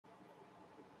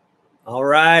All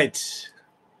right.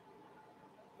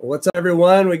 What's up,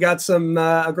 everyone? We got some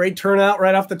a great turnout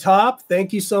right off the top.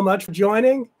 Thank you so much for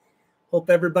joining.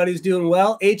 Hope everybody's doing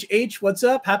well. HH, what's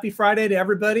up? Happy Friday to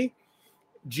everybody.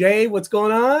 Jay, what's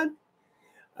going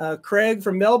on? Craig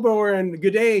from Melbourne,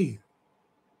 good day.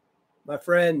 My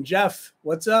friend Jeff,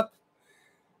 what's up?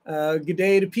 Good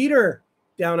day to Peter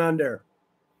down under.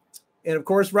 And of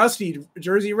course, Rusty,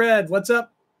 Jersey Red, what's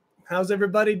up? How's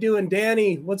everybody doing?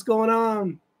 Danny, what's going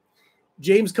on?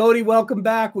 James Cody, welcome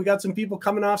back. We got some people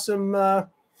coming off some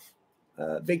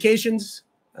vacations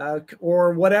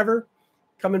or whatever,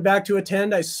 coming back to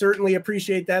attend. I certainly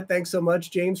appreciate that. Thanks so much,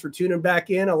 James, for tuning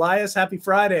back in. Elias, happy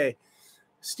Friday.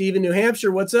 Steve in New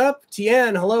Hampshire, what's up?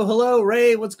 Tien, hello, hello.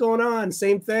 Ray, what's going on?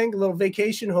 Same thing, a little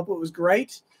vacation. Hope it was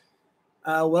great.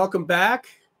 Welcome back.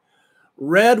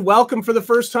 Red, welcome for the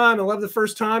first time. I love the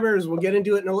first timers. We'll get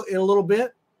into it in a little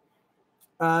bit.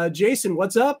 Jason,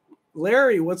 what's up?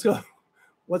 Larry, what's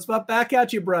up back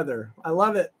at you, brother? I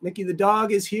love it. Mickey the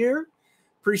dog is here.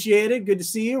 Appreciate it. Good to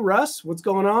see you. Russ, what's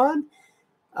going on?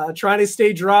 Trying to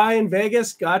stay dry in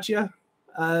Vegas. Gotcha.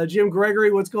 Jim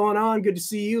Gregory, what's going on? Good to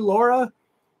see you. Laura,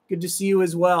 good to see you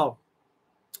as well.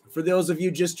 For those of you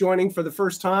just joining for the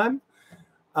first time,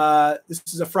 this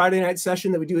is a Friday night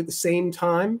session that we do at the same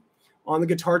time on the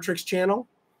Guitar Tricks channel.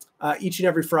 Each and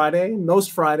every Friday,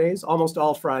 most Fridays, almost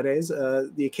all Fridays,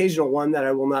 the occasional one that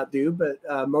I will not do, but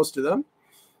most of them.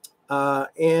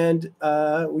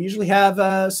 We usually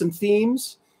have some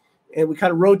themes, and we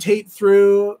kind of rotate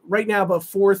through. Right now about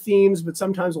 4 themes, but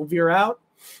sometimes we'll veer out.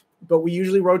 But we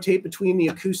usually rotate between the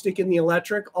acoustic and the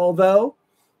electric, although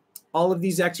all of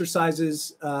these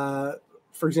exercises, for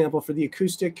example, for the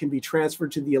acoustic can be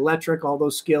transferred to the electric, all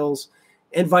those skills,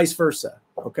 and vice versa.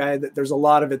 Okay, there's a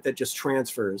lot of it that just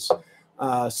transfers.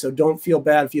 So don't feel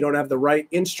bad if you don't have the right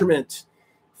instrument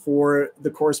for the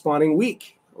corresponding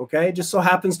week. Okay, it just so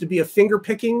happens to be a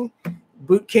Fingerpicking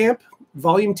Bootcamp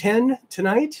Volume 10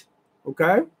 tonight.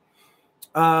 Okay,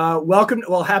 welcome.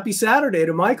 Well, happy Saturday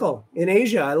to Michael in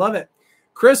Asia. I love it.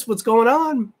 Chris, what's going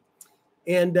on?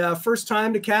 And first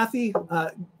time to Kathy.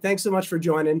 Thanks so much for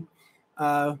joining.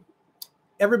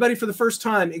 Everybody, for the first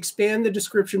time, expand the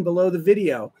description below the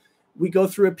video. We go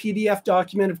through a PDF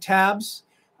document of tabs.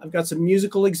 I've got some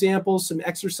musical examples, some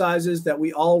exercises that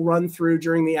we all run through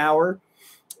during the hour.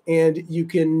 And you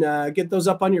can get those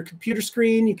up on your computer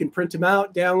screen. You can print them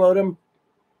out, download them,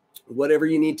 whatever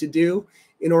you need to do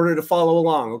in order to follow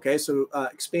along. Okay, so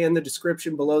expand the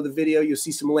description below the video. You'll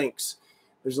see some links.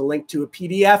 There's a link to a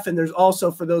PDF. And there's also,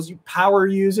 for those power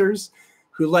users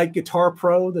who like Guitar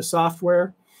Pro, the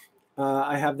software,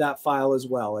 I have that file as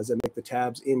well as I make the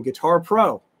tabs in Guitar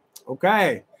Pro.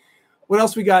 Okay. What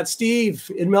else we got? Steve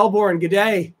in Melbourne. Good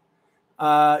day.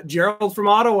 Gerald from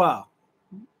Ottawa.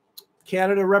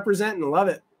 Canada representing. Love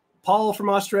it. Paul from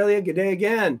Australia. Good day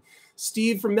again.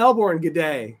 Steve from Melbourne. Good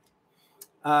day.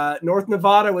 North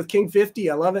Nevada with King 50.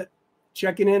 I love it.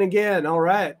 Checking in again. All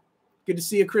right. Good to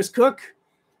see you, Chris Cook.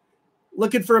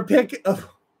 Looking for a pick of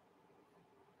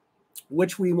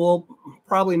which we will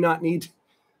probably not need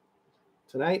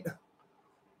tonight.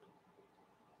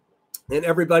 And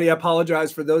everybody, I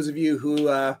apologize for those of you who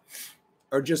are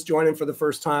just joining for the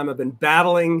first time. I've been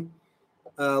battling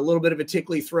a little bit of a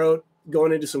tickly throat,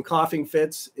 going into some coughing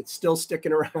fits. It's still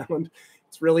sticking around.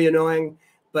 It's really annoying,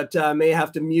 but may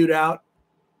have to mute out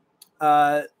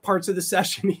parts of the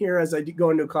session here as I go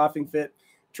into a coughing fit,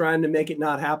 trying to make it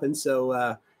not happen.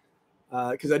 So,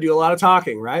 because I do a lot of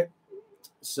talking, right?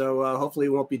 So hopefully it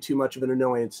won't be too much of an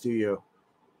annoyance to you.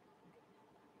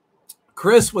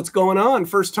 Chris, what's going on?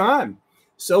 First time.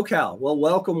 SoCal. Well,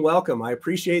 welcome, welcome. I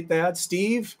appreciate that.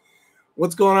 Steve,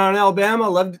 what's going on in Alabama?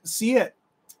 Love to see it.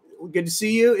 Good to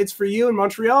see you. It's for you in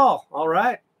Montreal. All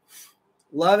right.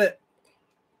 Love it.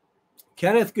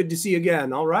 Kenneth, good to see you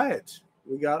again. All right.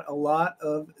 We got a lot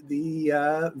of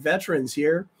the veterans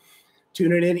here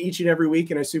tuning in each and every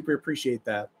week, and I super appreciate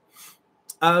that.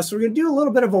 So we're going to do a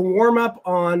little bit of a warm-up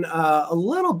on a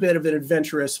little bit of an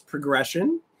adventurous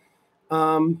progression.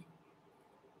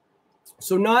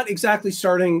 So not exactly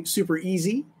starting super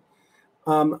easy.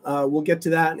 We'll get to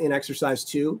that in exercise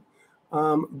 2.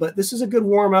 But this is a good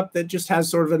warm-up that just has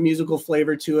sort of a musical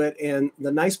flavor to it. And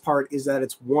the nice part is that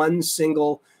it's one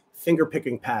single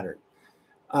finger-picking pattern.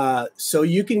 So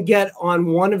you can get on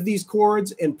one of these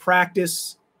chords and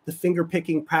practice the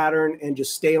finger-picking pattern and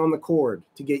just stay on the chord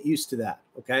to get used to that,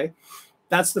 okay?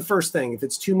 That's the first thing. If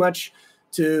it's too much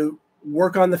to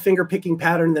work on the finger-picking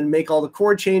pattern, then make all the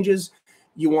chord changes,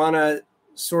 you want to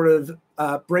sort of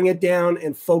bring it down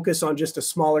and focus on just a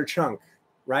smaller chunk,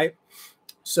 right?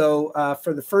 So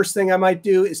for the first thing I might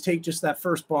do is take just that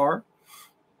first bar,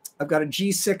 I've got a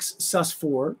G6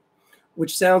 sus4,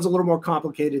 which sounds a little more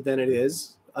complicated than it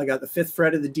is. I got the 5th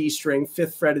fret of the D string,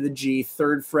 5th fret of the G,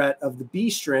 3rd fret of the B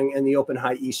string, and the open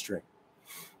high E string.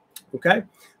 Okay.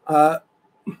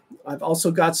 I've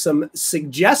also got some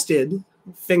suggested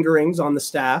fingerings on the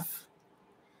staff.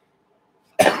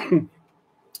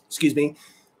 Excuse me.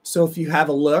 So if you have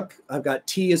a look, I've got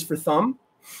T is for thumb,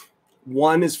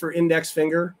 1 is for index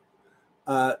finger,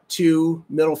 2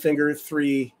 middle finger,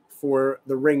 3 for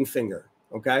the ring finger.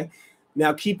 Okay.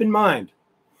 Now keep in mind,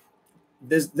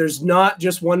 there's not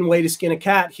just one way to skin a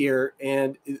cat here,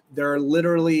 and there are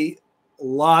literally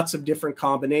lots of different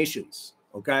combinations,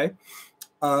 okay,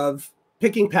 of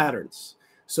picking patterns.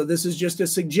 So this is just a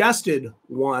suggested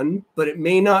one, but it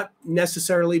may not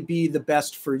necessarily be the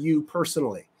best for you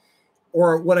personally.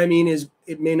 Or what I mean is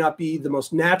it may not be the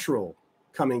most natural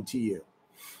coming to you.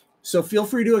 So feel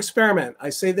free to experiment.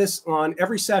 I say this on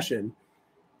every session.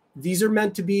 These are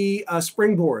meant to be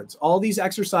springboards. All these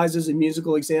exercises and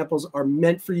musical examples are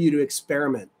meant for you to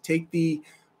experiment. Take the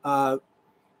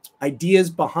ideas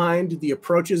behind, the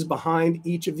approaches behind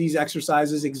each of these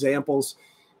exercises, examples,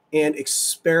 and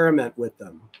experiment with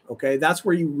them. Okay, that's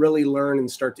where you really learn and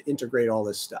start to integrate all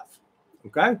this stuff.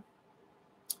 Okay.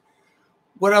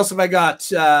 What else have I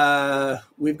got?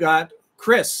 We've got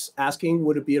Chris asking,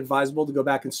 would it be advisable to go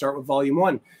back and start with volume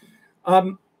 1?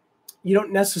 You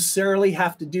don't necessarily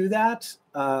have to do that.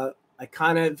 I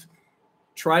kind of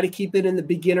try to keep it in the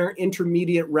beginner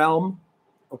intermediate realm.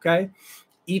 Okay.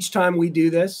 Each time we do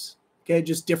this, okay,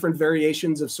 just different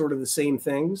variations of sort of the same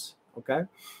things. Okay.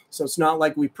 So it's not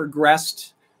like we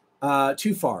progressed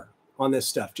too far on this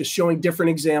stuff, just showing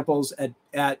different examples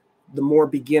at the more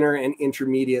beginner and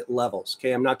intermediate levels.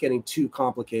 Okay. I'm not getting too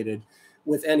complicated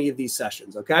with any of these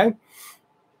sessions. Okay.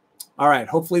 All right.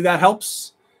 Hopefully that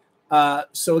helps.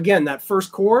 So again, that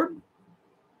first chord,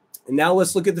 and now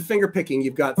let's look at the finger picking.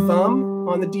 You've got thumb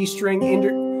on the D string,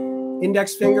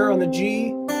 index finger on the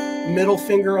G, middle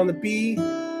finger on the B,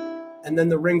 and then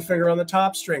the ring finger on the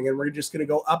top string. And we're just going to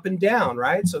go up and down,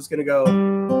 right? So it's going to go.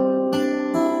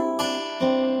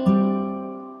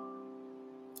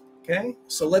 Okay.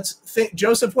 So let's think.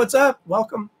 Joseph, what's up?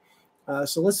 Welcome.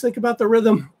 So let's think about the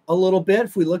rhythm a little bit.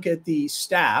 If we look at the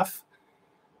staff,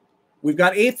 we've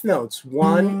got eighth notes,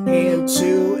 1 and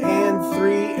 2 and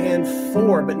 3 and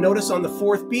 4. But notice on the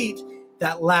 4th beat,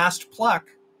 that last pluck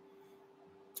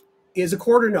is a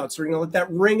quarter note. So we're going to let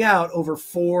that ring out over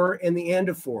 4 and the end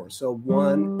of 4. So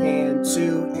 1 and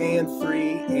 2 and 3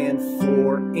 and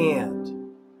 4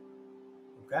 and.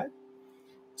 Okay.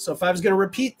 So if I was going to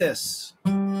repeat this.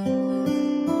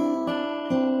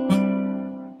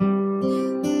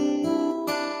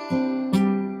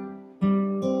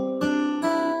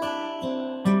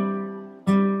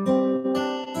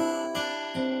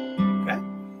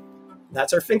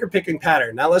 That's our finger picking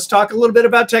pattern. Now let's talk a little bit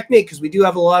about technique, because we do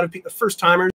have a lot of first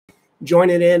timers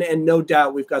joining in, and no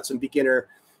doubt we've got some beginner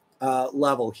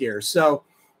level here. So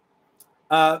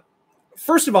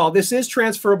first of all, this is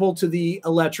transferable to the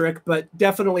electric, but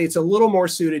definitely it's a little more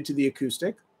suited to the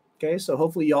acoustic. Okay, so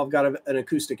hopefully y'all have got an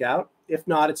acoustic out. If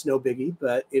not, it's no biggie,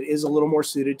 but it is a little more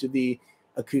suited to the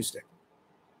acoustic.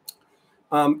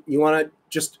 You want to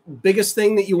just biggest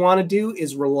thing that you want to do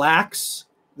is relax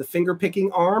the finger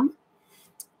picking arm.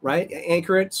 Right?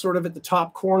 Anchor it sort of at the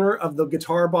top corner of the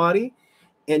guitar body.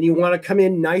 And you want to come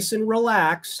in nice and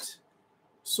relaxed,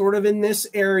 sort of in this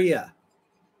area.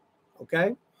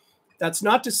 Okay? That's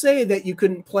not to say that you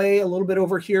couldn't play a little bit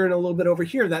over here and a little bit over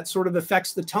here. That sort of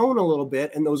affects the tone a little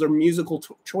bit. And those are musical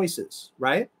choices,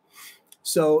 right?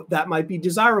 So that might be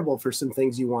desirable for some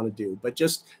things you want to do. But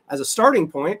just as a starting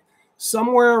point,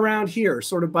 somewhere around here,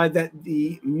 sort of by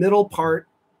the middle part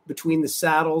between the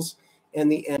saddles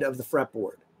and the end of the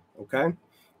fretboard. Okay,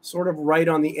 sort of right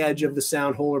on the edge of the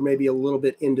sound hole, or maybe a little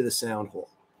bit into the sound hole.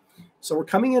 So we're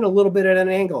coming in a little bit at an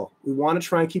angle. We want to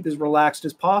try and keep as relaxed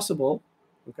as possible.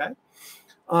 Okay,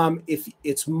 if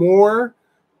it's more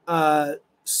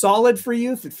solid for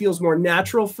you, if it feels more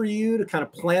natural for you to kind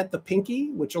of plant the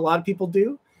pinky, which a lot of people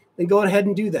do, then go ahead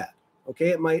and do that. Okay,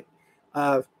 it might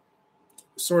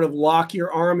sort of lock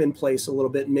your arm in place a little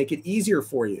bit and make it easier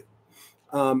for you.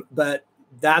 But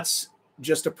that's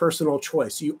just a personal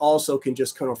choice. You also can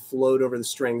just kind of float over the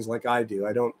strings like I do.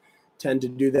 I don't tend to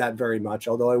do that very much,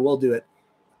 although I will do it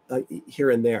here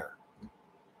and there,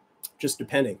 just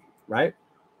depending, right?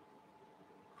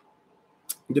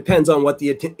 It depends on what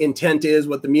the intent is,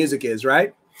 what the music is,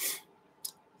 right?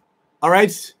 All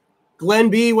right,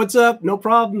 Glenn B, what's up? No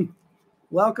problem.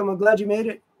 Welcome. I'm glad you made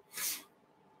it.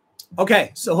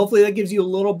 Okay, so hopefully that gives you a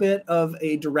little bit of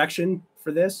a direction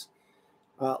for this.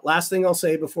 Last thing I'll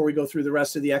say before we go through the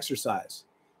rest of the exercise.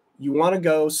 You want to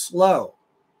go slow.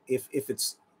 If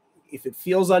it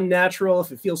feels unnatural,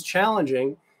 if it feels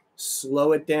challenging,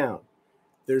 slow it down.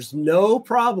 There's no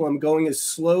problem going as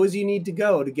slow as you need to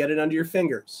go to get it under your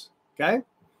fingers, okay?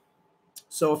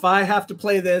 So if I have to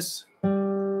play this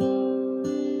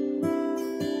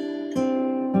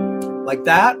like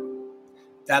that,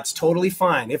 that's totally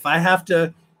fine. If I have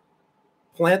to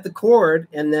plant the chord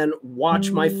and then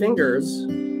watch my fingers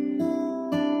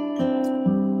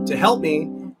to help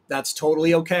me, that's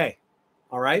totally okay,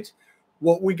 all right?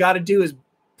 What we got to do is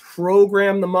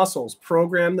program the muscles,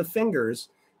 program the fingers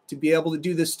to be able to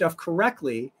do this stuff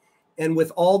correctly. And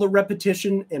with all the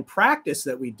repetition and practice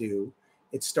that we do,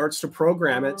 it starts to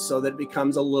program it so that it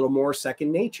becomes a little more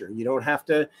second nature. You don't have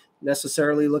to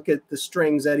necessarily look at the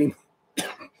strings anymore,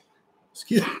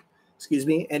 excuse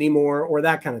me, anymore, or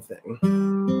that kind of thing.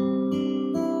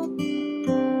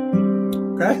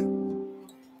 Okay.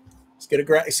 Just gonna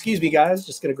grab, excuse me, guys,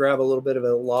 just gonna grab a little bit of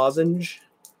a lozenge.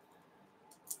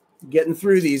 Getting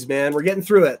through these, man. We're getting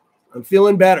through it. I'm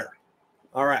feeling better.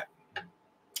 All right.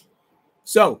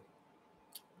 So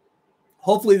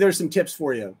hopefully there's some tips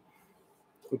for you.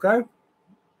 Okay.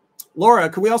 Laura,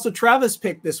 could we also Travis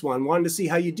pick this one? Wanted to see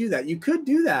how you do that. You could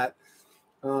do that.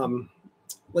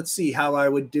 Let's see how I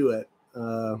would do it.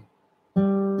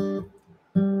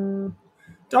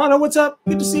 Donna, what's up?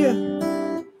 Good to see you.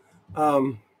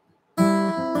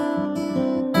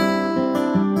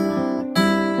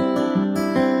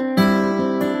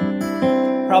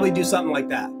 Probably do something like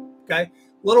that. Okay. A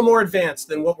little more advanced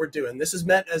than what we're doing. This is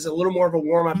meant as a little more of a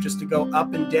warm-up just to go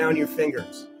up and down your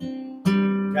fingers.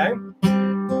 Okay.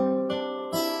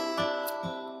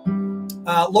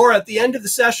 Laura, at the end of the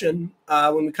session,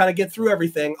 when we kind of get through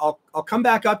everything, I'll come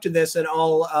back up to this and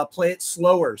I'll play it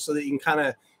slower so that you can kind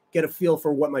of get a feel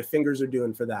for what my fingers are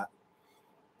doing for that.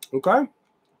 Okay.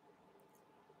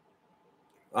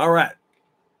 All right.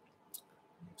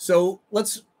 So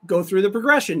let's go through the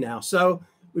progression now. So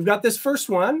we've got this first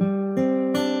one,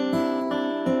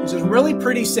 which is really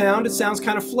pretty sound. It sounds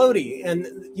kind of floaty. And,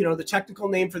 you know, the technical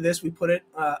name for this, we put it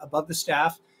above the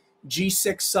staff,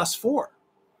 G6 sus4.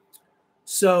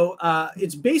 So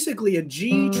it's basically a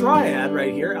G triad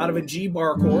right here out of a G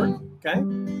bar chord, okay,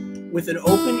 with an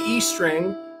open E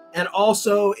string. And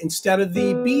also, instead of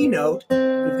the B note,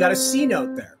 we've got a C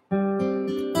note there.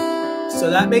 So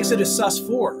that makes it a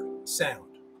sus4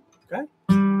 sound, okay?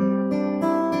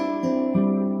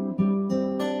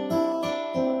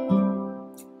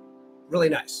 Really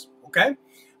nice, okay?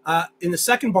 In the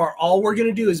second bar, all we're going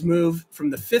to do is move from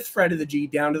the 5th fret of the G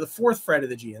down to the 4th fret of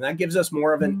the G. And that gives us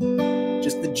more of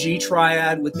just the G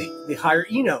triad with the higher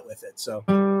E note with it. So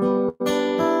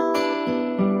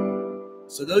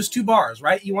those 2 bars,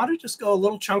 right? You want to just go a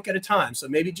little chunk at a time. So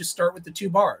maybe just start with the 2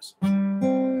 bars.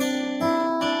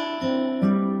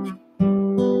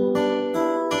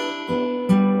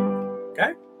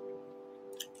 Okay.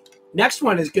 Next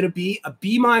one is going to be a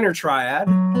B minor triad.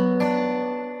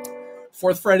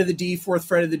 4th fret of the D, 4th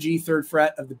fret of the G, 3rd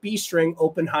fret of the B string,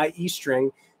 open high E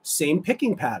string, same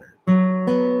picking pattern.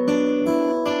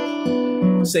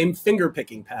 Same finger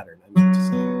picking pattern, I meant to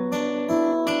say.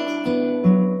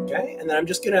 Okay, and then I'm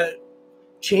just going to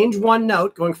change one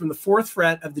note going from the 4th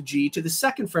fret of the G to the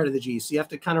 2nd fret of the G. So you have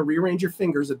to kind of rearrange your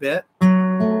fingers a bit.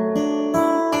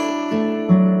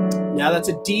 Now that's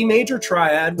a D major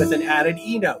triad with an added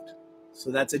E note. So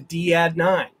that's a D add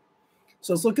 9.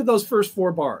 So let's look at those first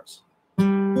 4 bars.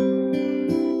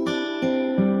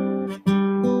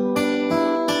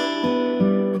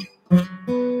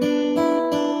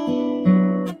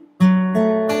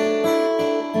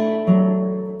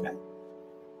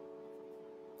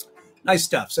 Nice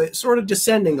stuff. So it's sort of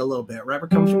descending a little bit, right? We're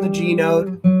coming from the G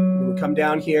note, and we come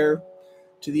down here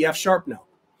to the F sharp note.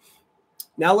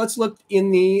 Now let's look in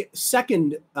the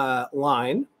second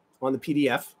line on the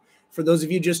PDF. For those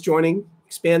of you just joining,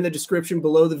 expand the description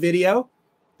below the video.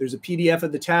 There's a PDF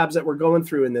of the tabs that we're going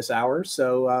through in this hour.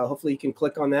 So hopefully you can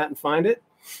click on that and find it.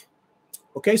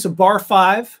 Okay, so bar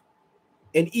 5,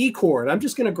 an E chord. I'm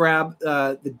just going to grab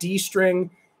the D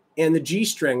string and the G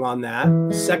string on that.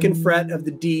 2nd fret of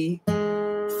the D,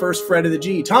 1st fret of the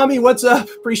G. Tommy, what's up?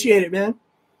 Appreciate it, man.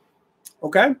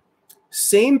 Okay.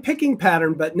 Same picking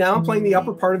pattern, but now I'm playing the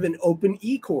upper part of an open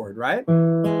E chord, right?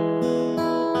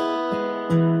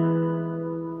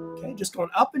 Okay, just going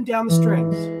up and down the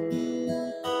strings.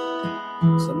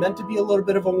 So meant to be a little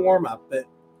bit of a warm-up, but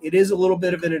it is a little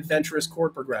bit of an adventurous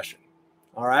chord progression.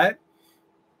 All right.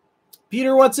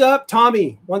 Peter, what's up?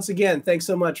 Tommy, once again, thanks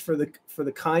so much for the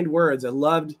kind words. I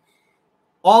loved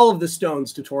all of the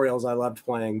Stones tutorials I loved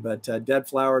playing, but Dead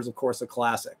Flowers, of course, a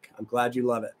classic. I'm glad you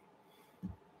love it.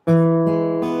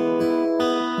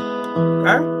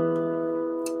 Okay.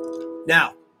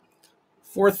 Now,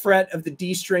 4th fret of the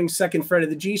D string, 2nd fret of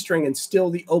the G string, and still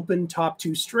the open top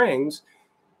 2 strings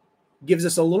gives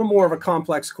us a little more of a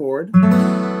complex chord.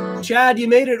 Chad, you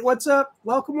made it. What's up?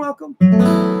 Welcome, welcome.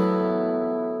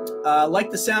 Like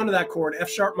the sound of that chord, F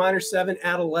sharp minor 7,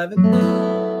 add 11.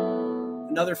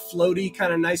 Another floaty,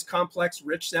 kind of nice, complex,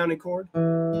 rich sounding chord. So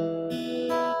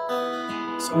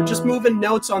we're just moving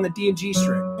notes on the D and G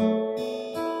string.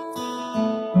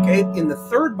 Okay, in the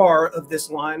 3rd bar of this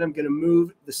line, I'm going to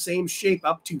move the same shape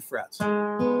up 2 frets.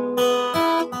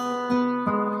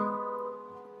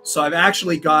 So I've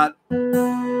actually got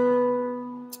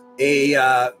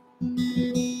a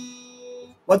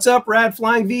what's up, Rad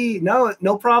Flying V?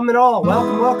 No problem at all.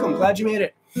 Welcome, welcome. Glad you made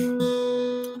it.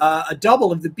 A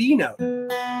double of the B note,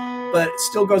 but it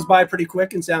still goes by pretty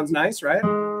quick and sounds nice, right?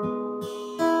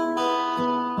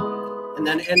 And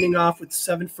then ending off with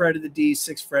 7th fret of the D,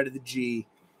 6th fret of the G,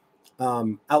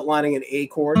 outlining an A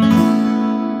chord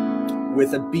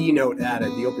with a B note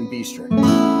added, the open B string.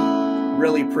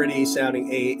 Really pretty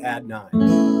sounding A add 9.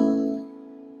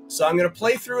 So I'm going to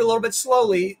play through a little bit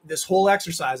slowly this whole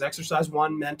exercise. Exercise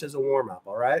 1 meant as a warm-up,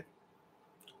 all right?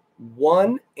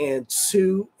 1 and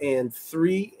 2 and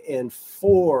 3 and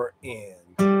 4 and...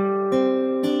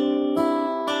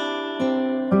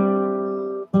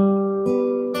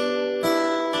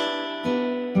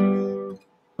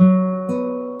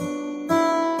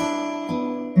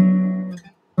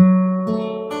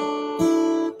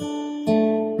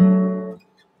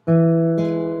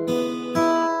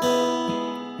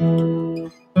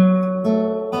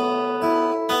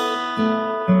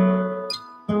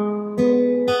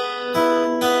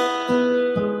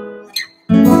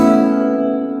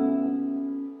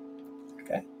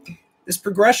 This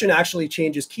progression actually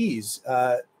changes keys.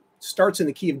 Starts in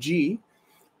the key of G,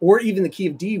 or even the key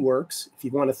of D works, if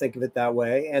you want to think of it that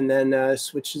way, and then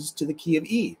switches to the key of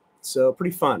E. So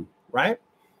pretty fun, right?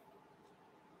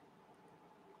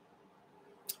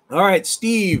 All right,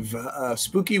 Steve,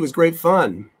 Spooky was great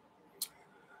fun.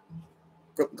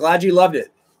 Glad you loved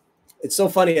it. It's so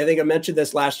funny. I think I mentioned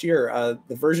this last year.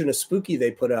 The version of Spooky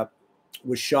they put up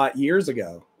was shot years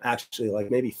ago, actually,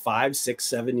 like maybe 5, 6,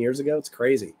 7 years ago. It's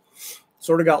crazy.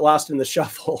 Sort of got lost in the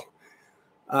shuffle.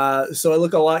 So I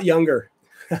look a lot younger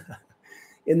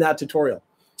in that tutorial.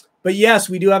 But yes,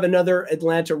 we do have another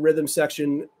Atlanta rhythm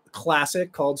section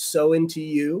classic called So Into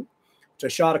You, which I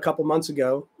shot a couple months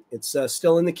ago. It's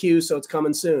still in the queue, so it's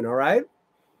coming soon, all right?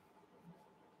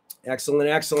 Excellent,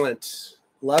 excellent.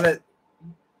 Love it.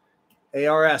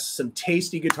 ARS, some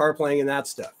tasty guitar playing in that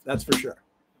stuff, that's for sure.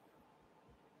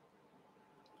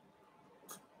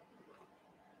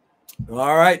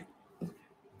 All right.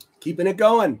 Keeping it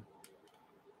going.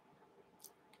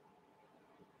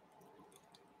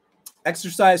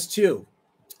 Exercise 2.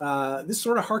 This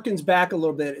sort of harkens back a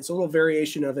little bit. It's a little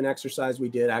variation of an exercise we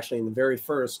did actually in the very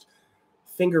first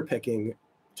fingerpicking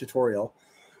tutorial.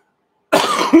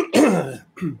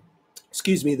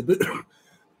 Excuse me, the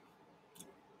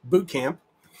boot camp.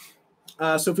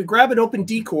 So if we grab an open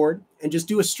D chord and just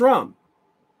do a strum.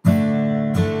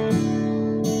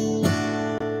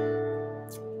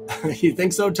 You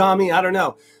think so, Tommy? I don't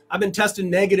know. I've been testing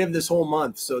negative this whole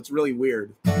month, so it's really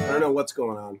weird. I don't know what's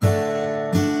going on.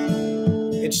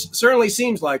 It certainly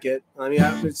seems like it. I mean,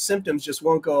 the symptoms just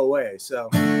won't go away. So,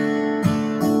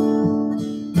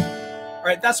 all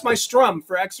right, that's my strum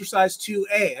for exercise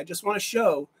 2A. I just want to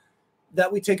show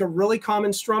that we take a really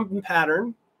common strum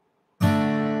pattern.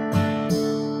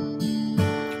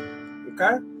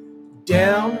 Okay?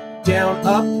 Down, down,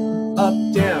 up, up,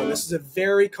 down. This is a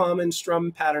very common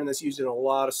strum pattern that's used in a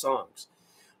lot of songs.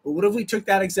 But what if we took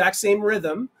that exact same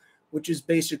rhythm, which is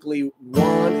basically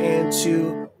 1 and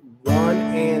 2, 1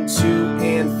 and 2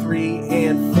 and 3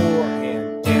 and 4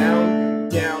 and down,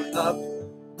 down, up,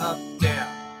 up, down.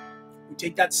 We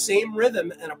take that same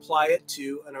rhythm and apply it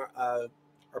to an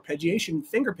arpeggiation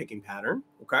fingerpicking pattern,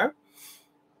 okay?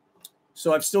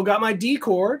 So I've still got my D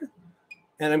chord,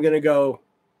 and I'm going to go...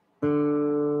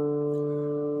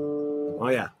 Oh,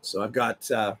 yeah. So I've got...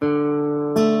 okay.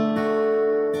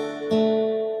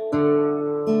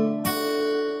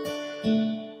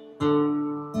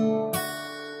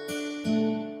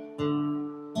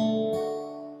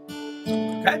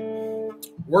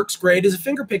 Works great as a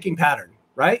fingerpicking pattern,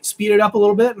 right? Speed it up a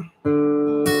little bit.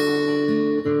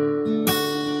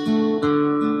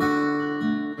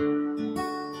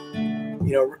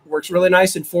 You know, works really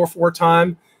nice in 4/4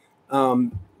 time.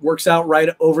 Works out right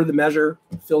over the measure,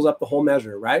 fills up the whole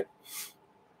measure, right?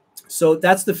 So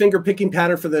that's the finger picking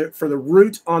pattern for the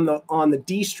root on the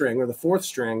D string or the 4th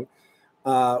string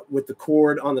with the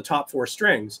chord on the top 4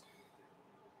 strings.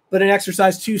 But in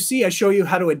exercise 2C, I show you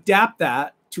how to adapt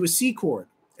that to a C chord.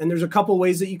 And there's a couple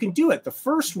ways that you can do it. The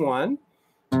first one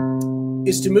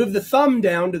is to move the thumb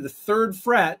down to the 3rd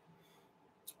fret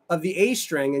of the A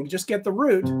string and just get the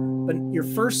root, but your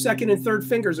 1st, 2nd, and 3rd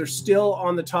fingers are still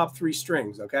on the top 3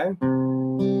 strings, okay?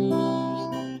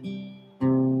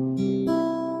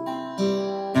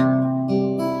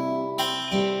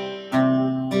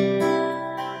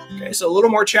 Okay, so a little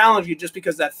more challenging just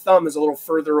because that thumb is a little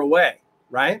further away,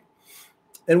 right?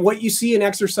 And what you see in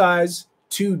exercise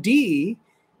 2D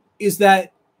is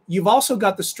that you've also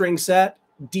got the string set,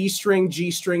 D string, G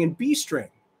string, and B string,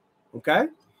 okay?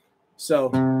 So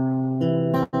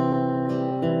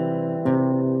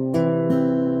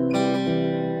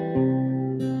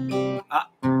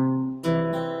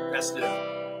messed it up.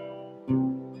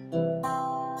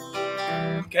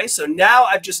 Okay, so now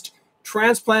I've just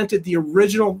transplanted the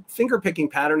original finger picking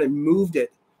pattern and moved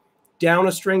it down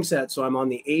a string set. So I'm on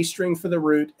the A string for the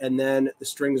root, and then the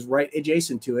strings right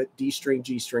adjacent to it, D string,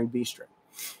 G string, B string.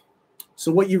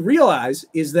 So what you realize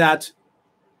is that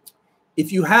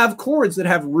if you have chords that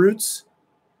have roots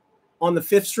on the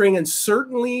 5th string and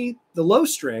certainly the low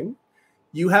string,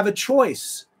 you have a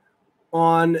choice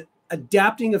on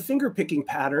adapting a finger picking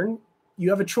pattern. You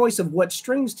have a choice of what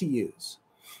strings to use.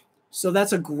 So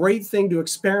that's a great thing to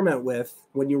experiment with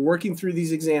when you're working through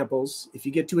these examples. If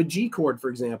you get to a G chord, for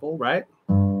example, right?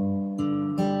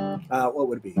 What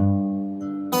would it be?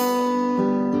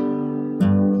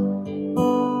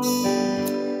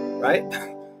 Right?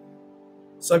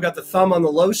 So I've got the thumb on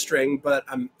the low string, but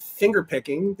I'm finger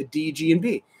picking the D, G, and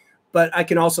B. But I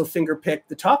can also finger pick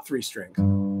the top 3 strings.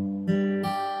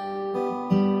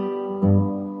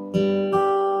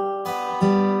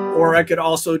 Or I could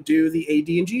also do the A,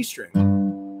 D, and G string.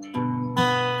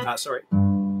 Sorry.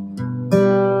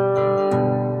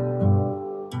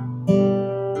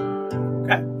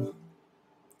 Okay.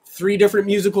 3 different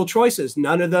musical choices.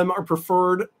 None of them are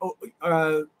preferred.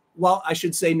 Well, I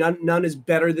should say none is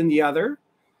better than the other.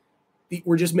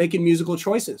 We're just making musical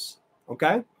choices.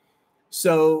 Okay.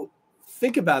 So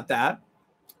think about that.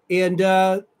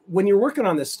 And when you're working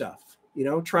on this stuff, you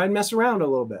know, try and mess around a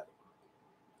little bit.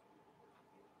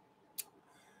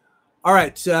 All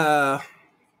right.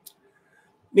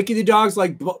 Nicky the Dog's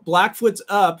like, Blackfoot's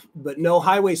up, but no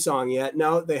Highway Song yet.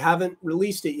 No, they haven't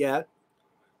released it yet.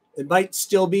 It might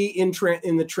still be in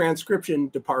the transcription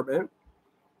department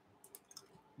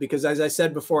because, as I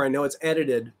said before, I know it's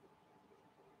edited,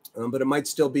 but it might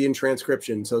still be in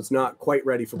transcription, so it's not quite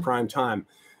ready for prime time.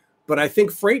 But I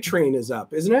think Freight Train is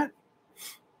up, isn't it?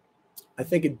 I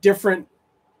think a different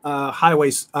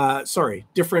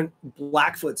different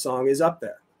Blackfoot song is up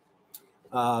there.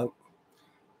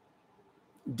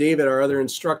 David, our other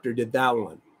instructor, did that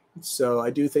one. So I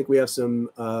do think we have some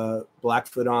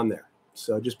Blackfoot on there.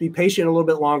 So just be patient a little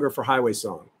bit longer for Highway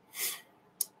Song.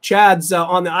 Chad's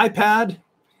on the iPad.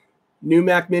 New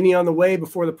Mac Mini on the way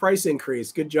before the price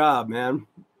increase. Good job, man.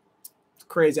 It's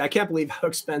crazy. I can't believe how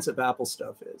expensive Apple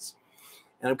stuff is.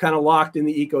 And I'm kind of locked in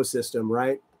the ecosystem,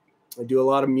 right? I do a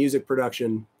lot of music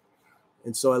production.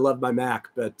 And so I love my Mac,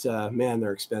 but man,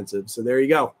 they're expensive. So there you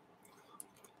go.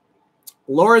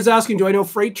 Laura's asking, do I know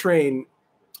Freight Train?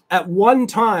 At one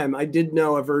time, I did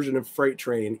know a version of Freight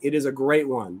Train. It is a great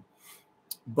one,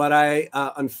 but I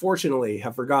unfortunately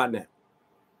have forgotten it.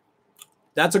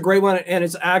 That's a great one, and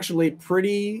it's actually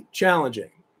pretty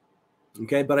challenging.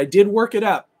 Okay, but I did work it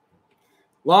up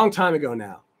long time ago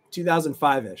now,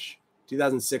 2005-ish,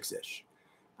 2006-ish.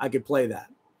 I could play that,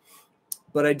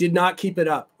 but I did not keep it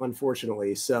up,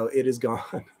 unfortunately, so it is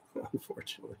gone,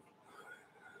 unfortunately.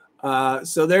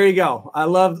 So there you go. I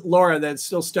love, Laura, that's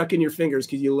still stuck in your fingers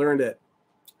because you learned it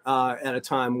at a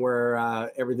time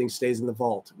where everything stays in the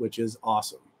vault, which is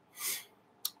awesome.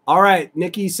 All right,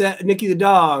 Nicky the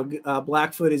Dog,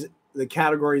 Blackfoot is the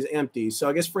category is empty. So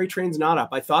I guess Freight Train's not up.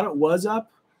 I thought it was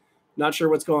up. Not sure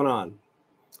what's going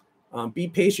on. Be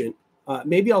patient.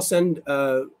 Maybe I'll send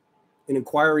an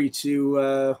inquiry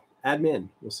to admin.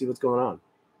 We'll see what's going on.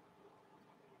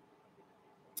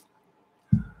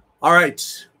 All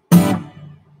right.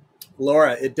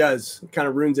 Laura, it does. It kind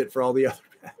of ruins it for all the other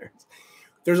patterns.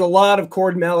 There's a lot of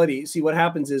chord melody. See, what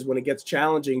happens is when it gets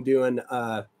challenging doing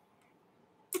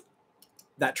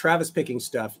that Travis picking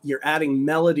stuff, you're adding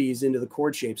melodies into the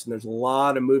chord shapes, and there's a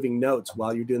lot of moving notes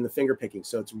while you're doing the finger picking.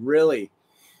 So it's really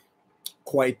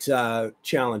quite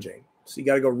challenging. So you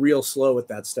got to go real slow with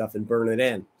that stuff and burn it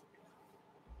in.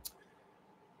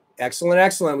 Excellent,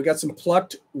 excellent. We got some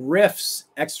plucked riffs,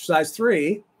 exercise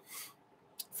 3.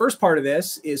 First part of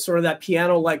this is sort of that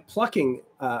piano-like plucking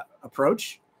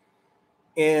approach.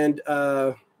 And,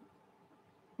 all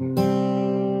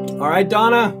All right,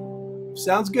 Donna,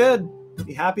 sounds good.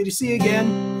 Be happy to see you again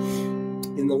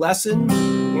in the lesson,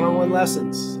 one-on-one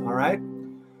lessons. All right.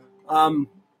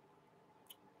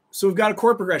 So we've got a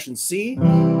chord progression: C,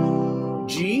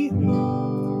 G,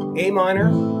 A minor,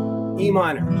 E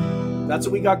minor. That's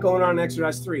what we got going on in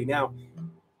exercise 3. Now,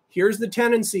 here's the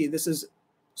tendency. This is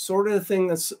sort of the thing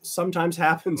that sometimes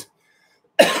happens,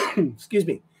 excuse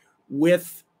me,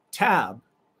 with tab,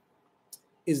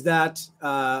 is that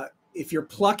if you're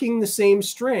plucking the same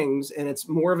strings and it's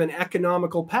more of an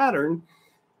economical pattern,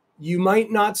 you might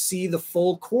not see the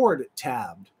full chord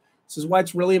tabbed. This is why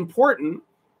it's really important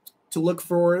to look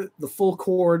for the full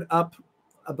chord up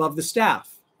above the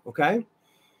staff, okay?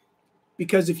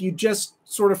 Because if you just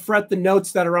sort of fret the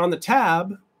notes that are on the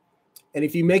tab, and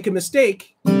if you make a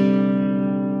mistake,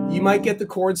 you might get the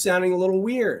chord sounding a little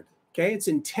weird, okay? It's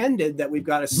intended that we've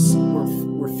got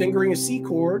we're fingering a C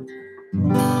chord,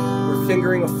 we're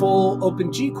fingering a full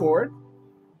open G chord,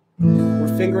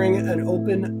 we're fingering an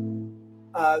open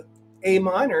A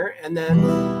minor, and then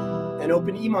an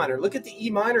open E minor. Look at the E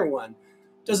minor one.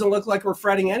 Doesn't look like we're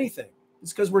fretting anything.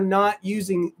 It's because we're not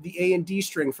using the A and D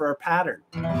string for our pattern.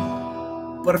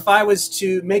 But if I was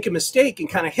to make a mistake and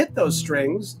kind of hit those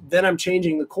strings, then I'm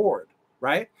changing the chord,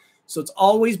 right? So it's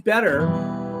always better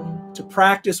to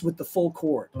practice with the full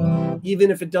chord,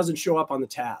 even if it doesn't show up on the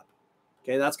tab.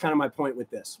 Okay, that's kind of my point with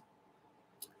this.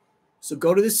 So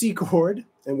go to the C chord,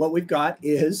 and what we've got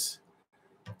is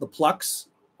the plucks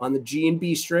on the G and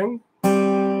B string,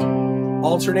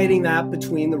 alternating that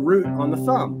between the root on the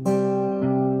thumb.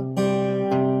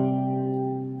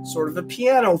 Sort of a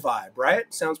piano vibe, right?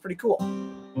 Sounds pretty cool.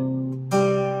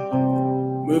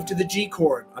 Move to the G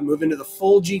chord. I'm moving to the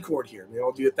full G chord here. Maybe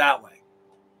I'll do it that way.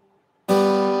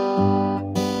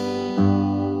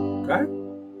 Okay?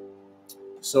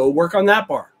 So work on that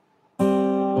bar.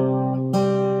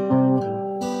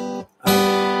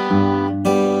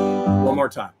 One more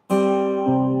time.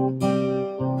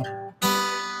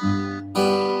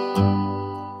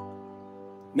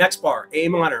 Next bar, A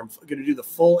minor. I'm going to do the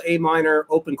full A minor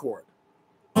open chord.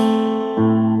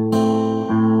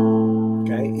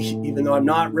 Okay, even though I'm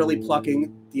not really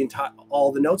plucking the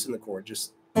all the notes in the chord,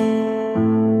 just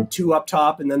 2 up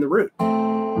top and then the root.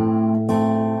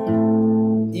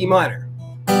 E minor.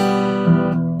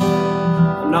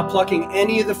 I'm not plucking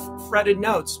any of the fretted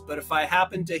notes, but if I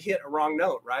happen to hit a wrong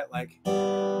note, right, like,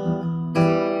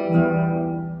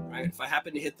 right, if I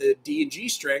happen to hit the D and G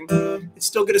string, it's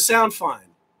still going to sound fine.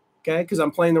 Okay, because I'm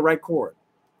playing the right chord.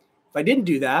 If I didn't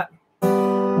do that, hear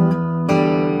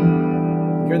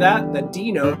that? That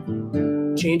D note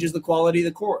changes the quality of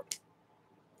the chord.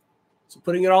 So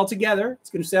putting it all together,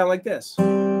 it's going to sound like this.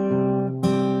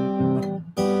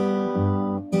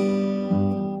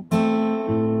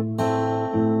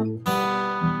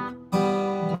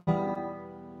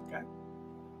 Okay.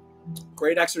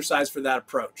 Great exercise for that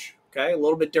approach. Okay, a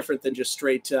little bit different than just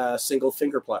straight single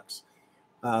finger plucks.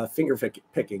 Finger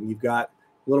picking. You've got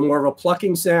a little more of a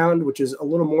plucking sound, which is a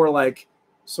little more like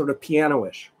sort of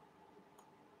piano-ish.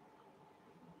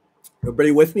 Everybody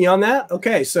with me on that?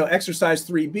 Okay, so exercise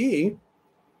 3B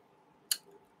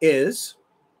is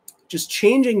just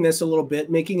changing this a little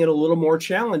bit, making it a little more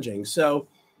challenging. So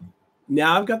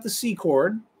now I've got the C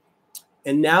chord,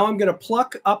 and now I'm going to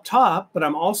pluck up top, but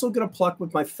I'm also going to pluck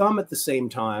with my thumb at the same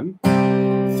time.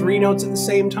 3 notes at the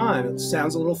same time. It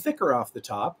sounds a little thicker off the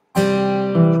top.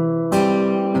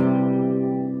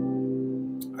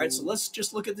 All right, so let's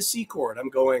just look at the C chord. I'm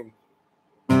going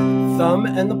thumb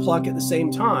and the pluck at the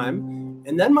same time,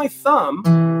 and then my thumb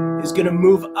is going to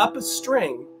move up a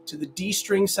string to the D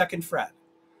string 2nd fret.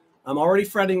 I'm already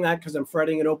fretting that because I'm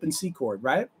fretting an open C chord,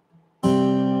 right?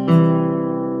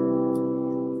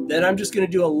 Then I'm just going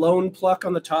to do a lone pluck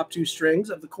on the top 2 strings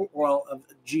of the of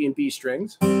G and B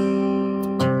strings,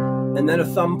 and then a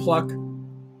thumb pluck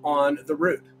on the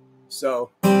root.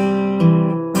 So, okay.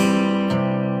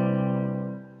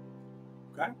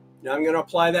 Now I'm going to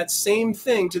apply that same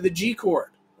thing to the G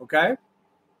chord, okay?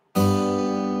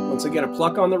 Once again, a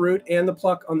pluck on the root and the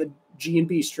pluck on the G and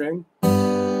B string.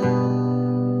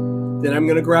 Then I'm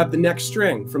going to grab the next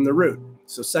string from the root.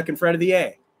 So 2nd fret of the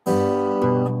A.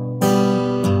 And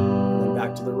then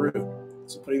back to the root.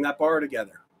 So putting that bar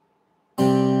together.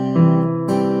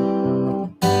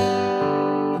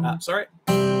 Sorry.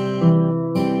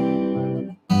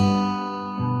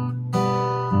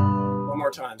 One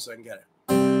more time so I can get it.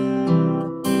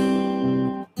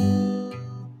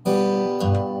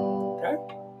 Okay.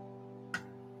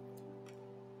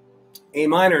 A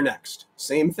minor next.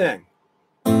 Same thing.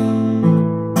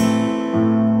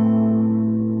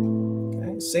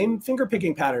 Okay. Same finger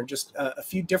picking pattern, just a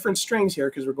few different strings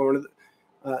here because we're going to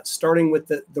starting with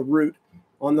the root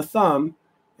on the thumb,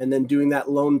 and then doing that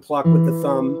lone pluck with the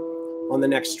thumb on the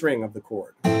next string of the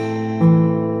chord.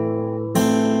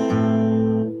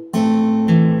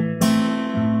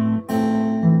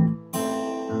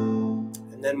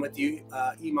 And then with the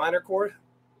E minor chord.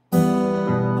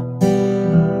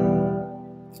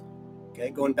 Okay,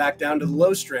 going back down to the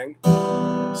low string,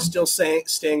 still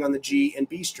staying on the G and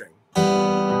B string.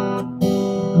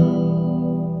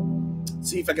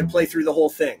 See if I can play through the whole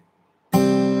thing.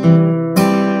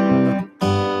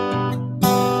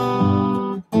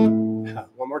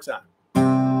 One more time.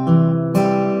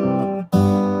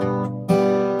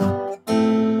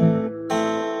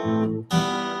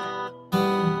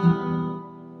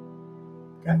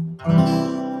 Okay.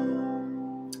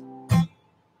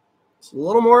 It's a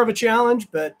little more of a challenge,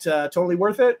 but totally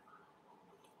worth it.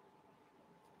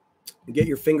 You get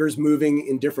your fingers moving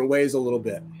in different ways a little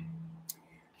bit.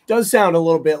 Does sound a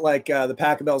little bit like the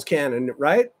Pachelbel's Canon,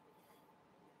 right?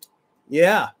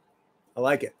 Yeah, I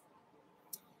like it.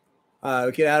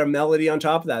 We could add a melody on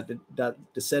top of that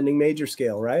descending major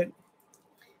scale, right?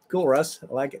 Cool, Russ.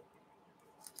 I like it.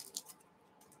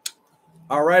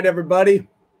 All right, everybody.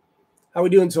 How we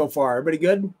doing so far? Everybody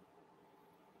good?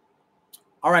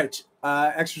 All right.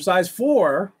 Exercise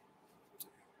 4.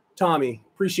 Tommy,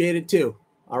 appreciate it too.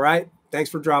 All right. Thanks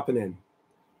for dropping in.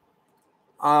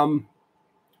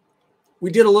 We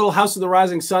did a little House of the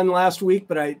Rising Sun last week,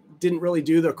 but I didn't really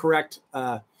do the correct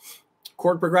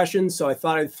chord progression, so I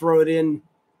thought I'd throw it in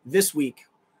this week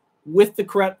with the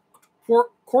correct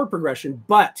chord progression,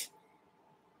 but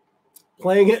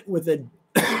playing it with a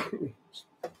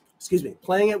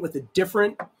playing it with a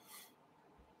different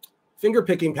finger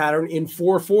picking pattern in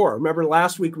 4/4. Remember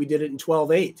last week we did it in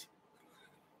 12/8.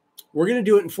 We're going to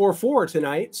do it in 4/4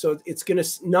 tonight, so it's going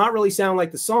to not really sound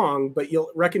like the song, but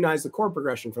you'll recognize the chord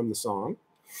progression from the song.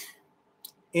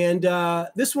 And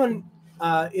this one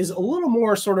is a little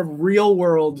more sort of real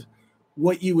world,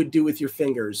 what you would do with your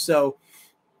fingers. So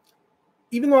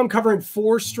even though I'm covering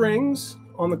 4 strings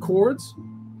on the chords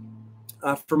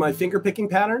for my finger picking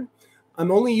pattern,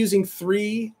 I'm only using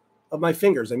 3 of my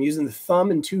fingers. I'm using the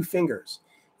thumb and 2 fingers.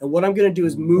 And what I'm going to do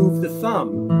is move the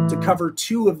thumb to cover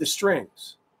 2 of the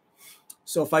strings.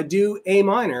 So if I do A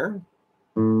minor,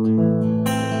 let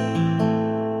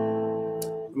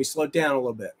me slow it down a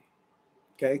little bit,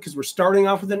 okay? Because we're starting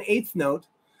off with an 8th note,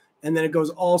 and then it goes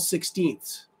all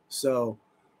 16ths. So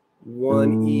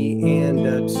 1 E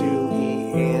and 2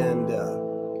 E and,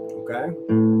 okay?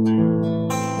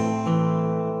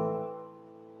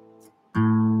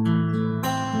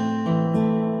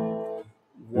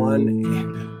 1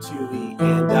 and 2 E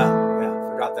and yeah,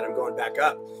 forgot that I'm going back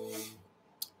up.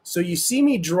 So you see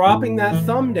me dropping that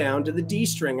thumb down to the D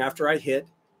string after I hit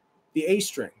the A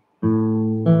string.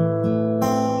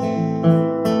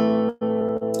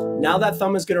 Now that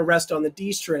thumb is going to rest on the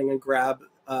D string and grab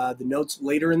the notes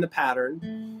later in the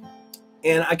pattern.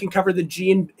 And I can cover the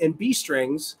G and B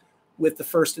strings with the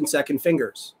 1st and 2nd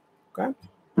fingers. Okay?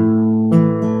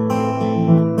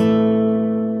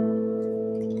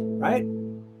 Right?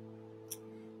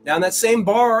 Now in that same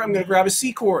bar, I'm going to grab a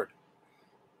C chord.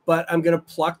 But I'm going to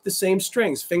pluck the same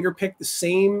strings, finger pick the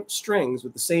same strings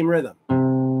with the same rhythm.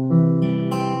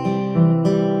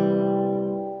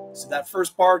 So that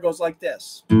first bar goes like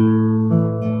this.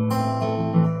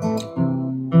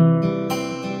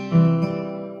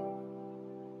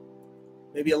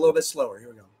 Maybe a little bit slower. Here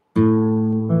we go.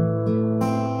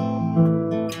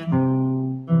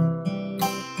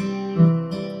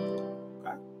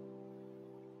 Okay.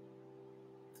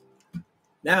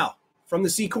 Now, from the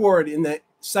C chord in the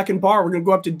 2nd bar, we're going to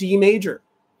go up to D major.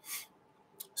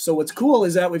 So what's cool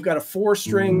is that we've got a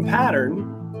 4-string pattern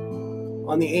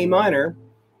on the A minor,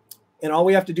 and all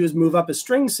we have to do is move up a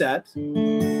string set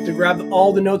to grab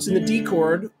all the notes in the D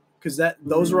chord, because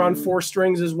those are on 4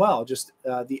 strings as well, just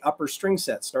the upper string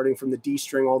set, starting from the D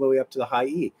string all the way up to the high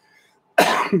E.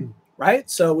 Right?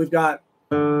 So we've got...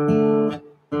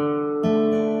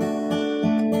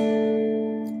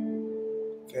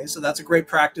 Okay, so that's a great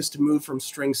practice to move from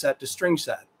string set to string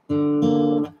set.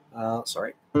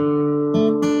 Sorry.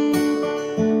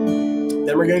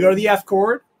 Then we're going to go to the F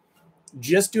chord,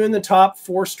 just doing the top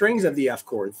 4 strings of the F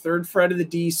chord. 3rd fret of the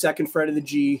D, 2nd fret of the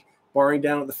G, barring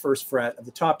down at the 1st fret of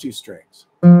the top 2 strings.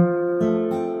 Sorry,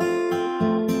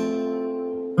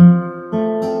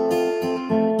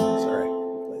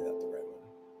 play that the right one.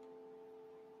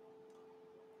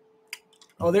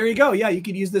 Oh, there you go. Yeah, you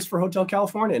could use this for Hotel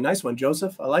California. Nice one,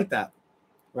 Joseph. I like that.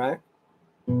 Right?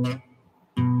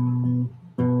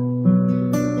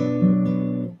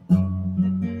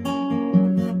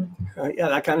 Yeah,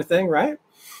 that kind of thing, right?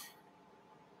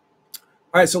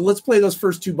 All right, so let's play those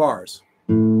first two bars.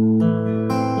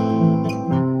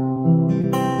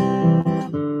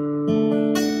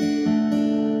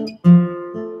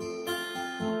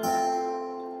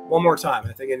 One more time.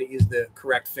 I think I need to use the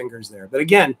correct fingers there. But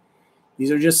again,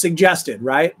 these are just suggested,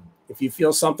 right? If you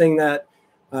feel something that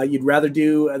you'd rather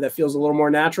do that feels a little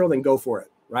more natural, then go for it,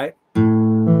 right?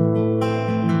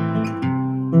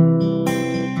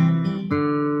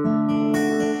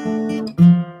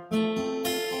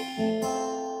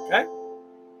 Okay.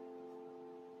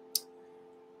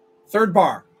 Third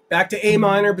bar, back to A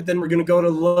minor, but then we're going to go to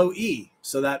low E.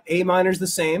 So that A minor is the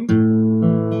same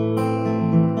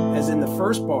as in the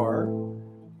first bar.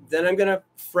 Then I'm going to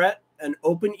fret an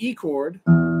open E chord.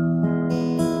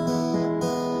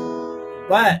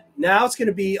 But now it's going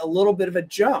to be a little bit of a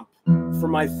jump for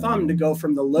my thumb to go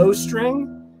from the low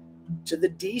string to the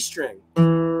D string.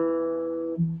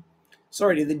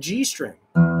 Sorry, to the G string.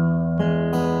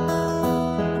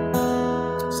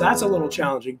 So that's a little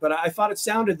challenging, but I thought it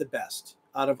sounded the best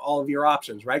out of all of your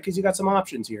options, right? Because you got some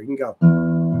options here. You can go.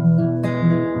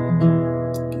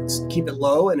 Keep it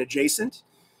low and adjacent.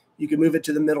 You can move it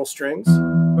to the middle strings.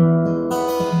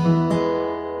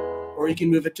 Or you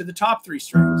can move it to the top three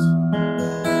strings.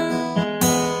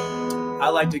 I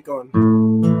liked it going.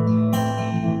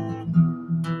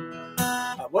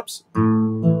 Whoops.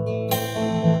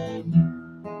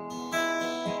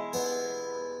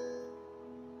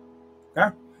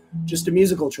 Okay. Just a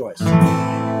musical choice.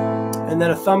 And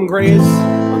then a thumb graze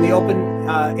on the open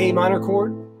A minor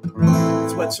chord.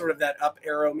 That's what sort of that up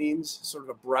arrow means, sort of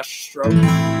a brush stroke.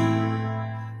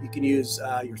 You can use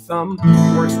your thumb,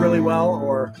 it works really well,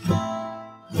 or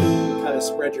kind of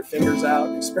spread your fingers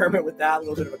out. Experiment with that, a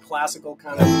little bit of a classical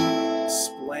kind of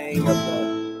splaying of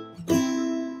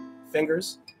the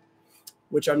fingers,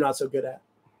 which I'm not so good at,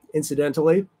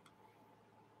 incidentally.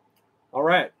 All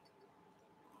right.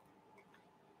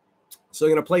 So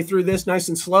I'm going to play through this nice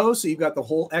and slow. So you've got the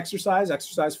whole exercise.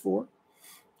 Exercise 4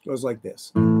 goes like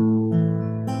this.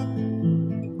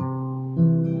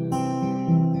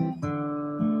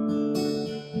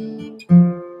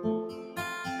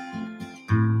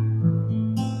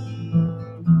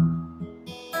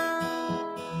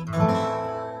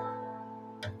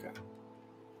 Okay.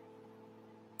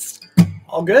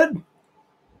 All good?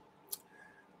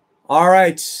 All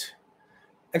right.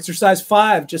 Exercise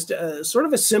 5, just sort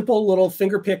of a simple little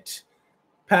finger-picked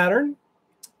pattern,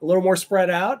 a little more spread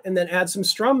out, and then add some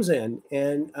strums in,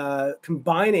 and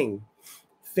combining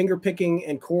finger-picking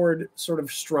and chord sort of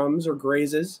strums or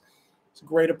grazes. It's a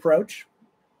great approach.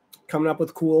 Coming up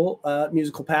with cool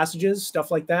musical passages, stuff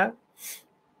like that.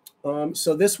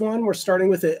 So this one, we're starting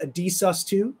with a D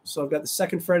sus2. So I've got the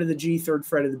 2nd fret of the G, 3rd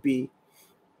fret of the B.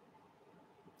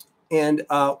 And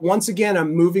once again,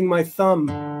 I'm moving my thumb,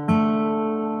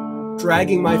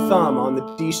 dragging my thumb on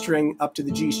the D string up to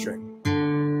the G string.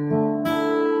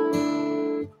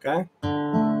 Okay?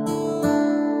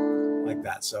 Like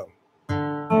that, so.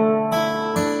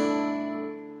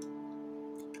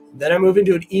 Then I move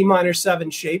into an E minor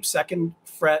 7 shape, 2nd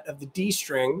fret of the D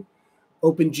string,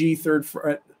 open G, 3rd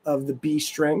fret of the B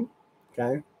string.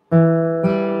 Okay?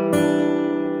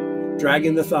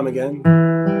 Dragging the thumb again.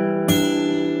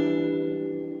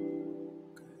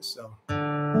 Okay, so.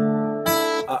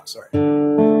 Sorry.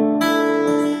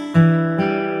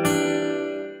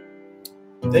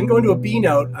 Then go into a B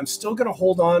note. I'm still going to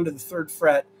hold on to the 3rd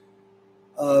fret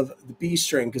of the B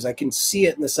string because I can see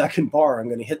it in the 2nd bar. I'm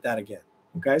going to hit that again.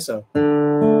 Okay, so. Okay.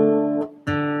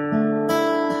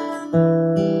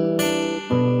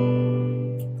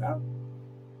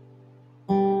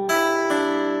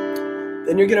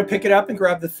 Then you're going to pick it up and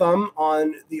grab the thumb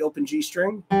on the open G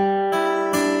string,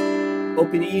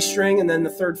 open E string, and then the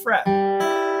 3rd fret.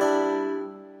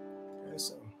 Okay,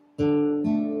 so.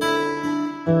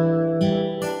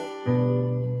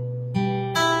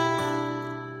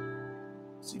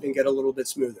 So you can get a little bit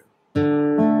smoother.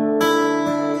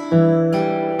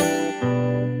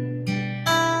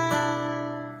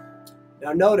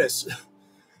 Now notice,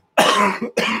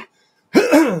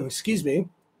 excuse me,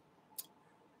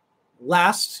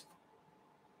 last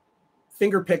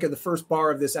finger pick of the first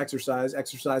bar of this exercise,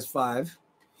 exercise 5,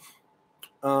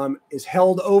 is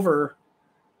held over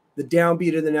the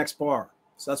downbeat of the next bar.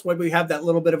 So that's why we have that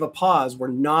little bit of a pause. We're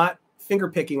not finger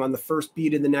picking on the first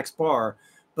beat of the next bar,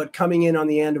 but coming in on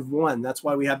the end of 1. That's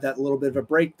why we have that little bit of a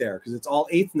break there, because it's all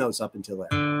 8th notes up until there.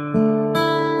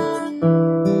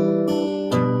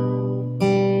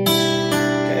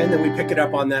 Okay, and then we pick it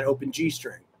up on that open G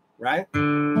string, right?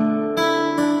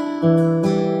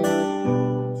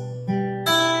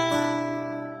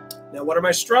 Now, what are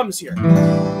my strums here?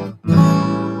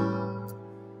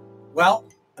 Well,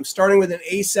 I'm starting with an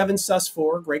A7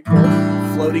 sus4, great chord,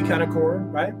 floaty kind of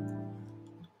chord, right?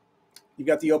 You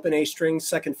got the open A string,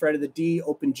 second fret of the D,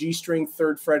 open G string,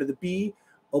 third fret of the B,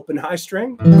 open high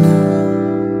string.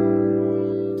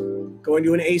 Going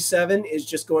to an A7 is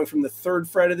just going from the third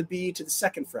fret of the B to the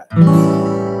second fret.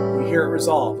 You hear it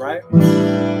resolve, right?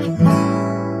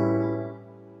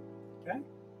 Okay.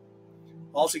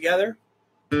 All together.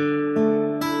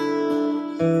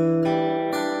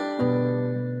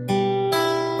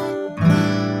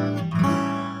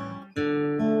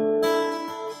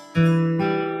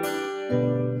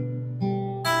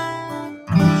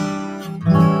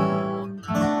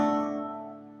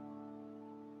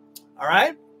 All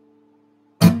right.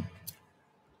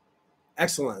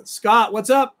 Excellent. Scott, what's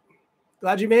up?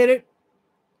 Glad you made it.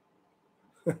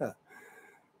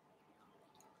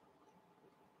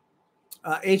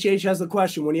 HH has the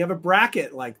question. When you have a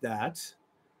bracket like that,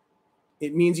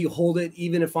 it means you hold it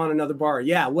even if on another bar.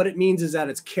 Yeah, what it means is that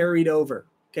it's carried over.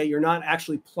 Okay, you're not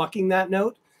actually plucking that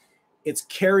note. It's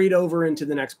carried over into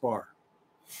the next bar.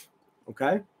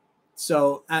 Okay,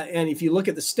 so, and if you look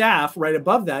at the staff right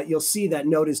above that, you'll see that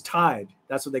note is tied.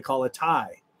 That's what they call a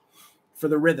tie for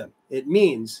the rhythm. It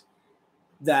means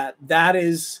that that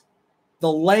is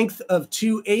the length of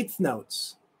 2/8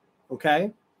 notes.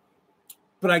 Okay,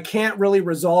 but I can't really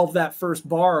resolve that first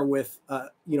bar with, a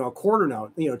quarter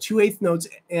note. 2/8 notes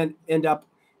and end up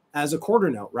as a quarter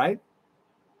note, right?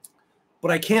 But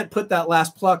I can't put that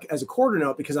last pluck as a quarter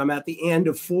note because I'm at the end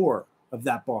of 4 of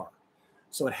that bar.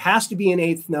 So it has to be an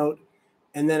 8th note,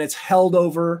 and then it's held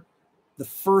over the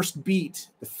first beat,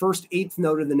 the first 8th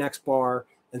note of the next bar.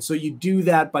 And so you do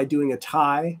that by doing a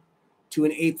tie to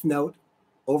an 8th note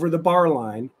over the bar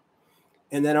line,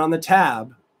 and then on the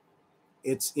tab,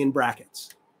 it's in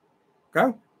brackets.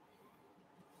 Okay.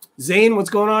 Zane, what's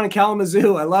going on in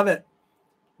Kalamazoo? I love it.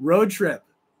 Road trip.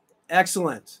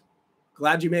 Excellent.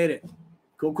 Glad you made it.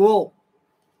 Cool, cool.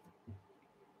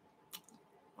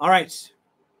 All right.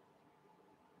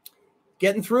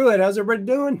 Getting through it. How's everybody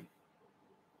doing?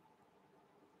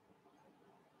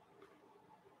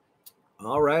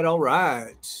 All right, all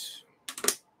right.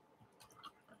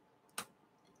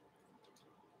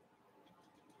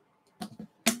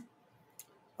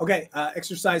 Okay,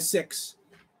 exercise 6.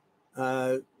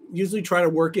 Usually try to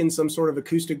work in some sort of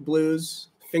acoustic blues,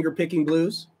 finger picking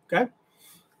blues, okay?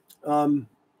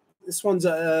 This one's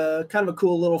a kind of a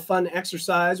cool little fun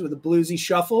exercise with a bluesy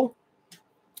shuffle.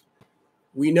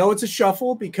 We know it's a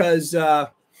shuffle because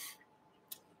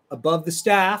above the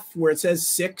staff where it says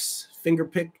 6 finger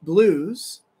pick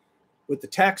blues with the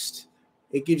text,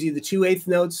 it gives you the 2/8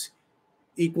 notes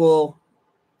equal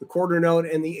the quarter note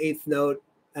and the 8th note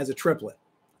as a triplet.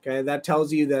 Okay, that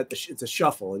tells you that it's a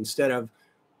shuffle instead of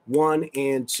 1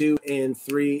 and 2 and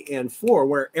 3 and 4,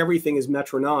 where everything is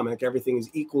metronomic, everything is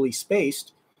equally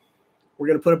spaced. We're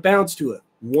going to put a bounce to it.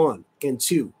 1 and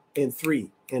 2 and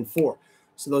 3 and 4.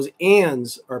 So those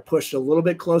ands are pushed a little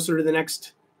bit closer to the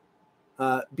next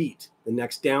beat, the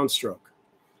next downstroke.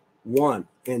 1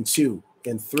 and 2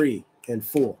 and 3 and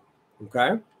 4.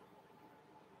 Okay.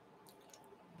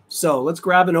 So let's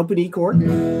grab an open E chord.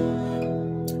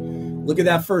 Look at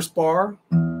that first bar.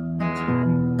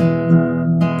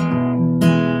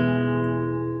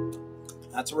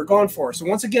 That's what we're going for. So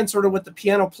once again, sort of with the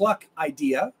piano pluck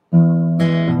idea.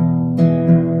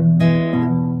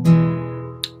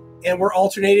 And we're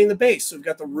alternating the bass. So we've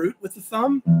got the root with the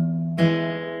thumb.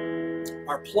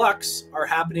 Our plucks are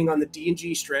happening on the D and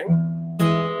G string.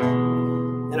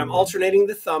 And I'm alternating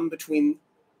the thumb between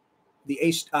the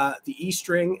E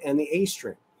string and the A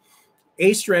string.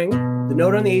 A string, the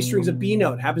note on the A string is a B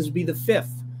note, happens to be the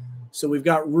 5th. So we've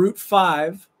got root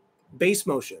 5 bass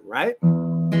motion, right?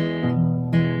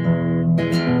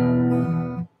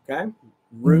 Okay,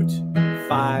 root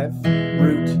 5,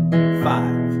 root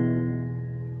 5.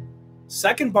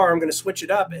 Second bar, I'm going to switch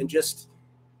it up and just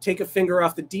take a finger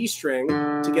off the D string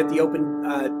to get the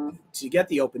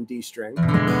open D string.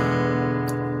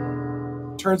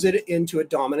 Turns it into a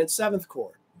dominant 7th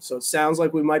chord. So it sounds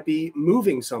like we might be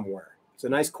moving somewhere. It's a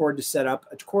nice chord to set up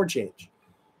a chord change.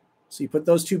 So you put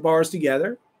those 2 bars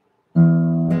together.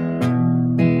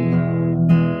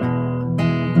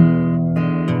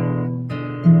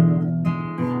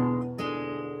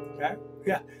 Okay,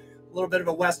 yeah, a little bit of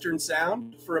a Western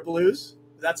sound for a blues.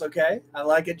 That's okay. I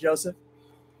like it, Joseph.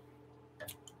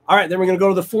 All right, then we're going to go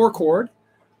to the 4 chord,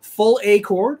 full A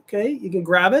chord. Okay, you can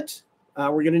grab it.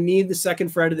 We're going to need the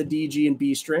 2nd fret of the D, G, and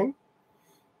B string.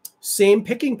 Same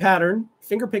picking pattern,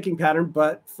 finger picking pattern,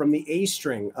 but from the A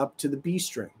string up to the B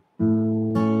string.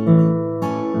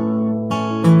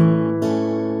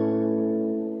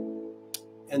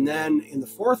 And then in the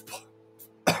fourth,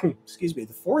 excuse me,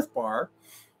 the fourth bar,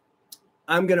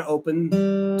 I'm going to open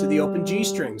to the open G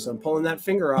string. So I'm pulling that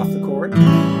finger off the chord.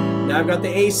 Now I've got the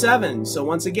A7. So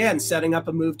once again, setting up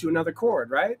a move to another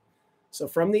chord, right? So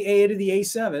from the A to the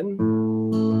A7.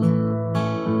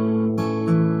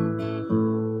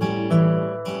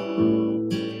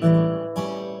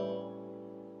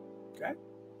 Okay.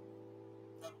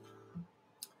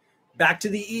 Back to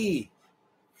the E.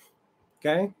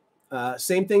 Okay.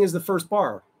 Same thing as the first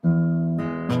bar.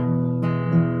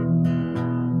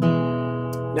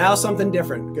 Now something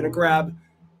different. Going to grab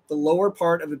the lower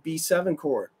part of a B7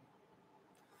 chord.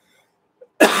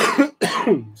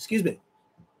 Excuse me.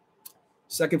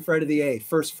 Second fret of the A,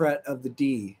 first fret of the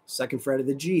D, second fret of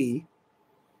the G.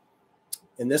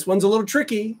 And this one's a little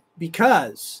tricky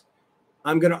because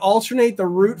I'm going to alternate the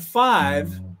root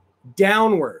 5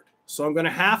 downward. So I'm going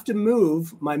to have to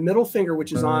move my middle finger,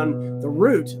 which is on the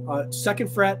root,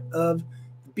 second fret of the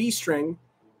B string,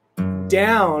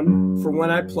 down for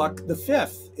when I pluck the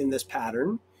 5th in this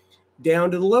pattern, down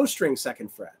to the low string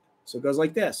second fret. So it goes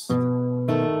like this.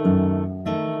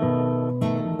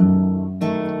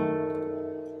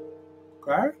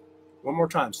 Okay, one more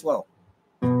time, slow.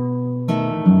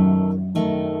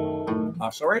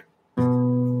 Sorry.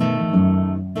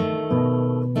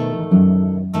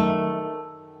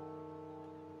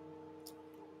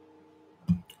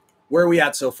 Where are we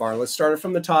at so far? Let's start it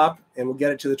from the top and we'll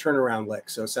get it to the turnaround lick.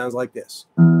 So it sounds like this.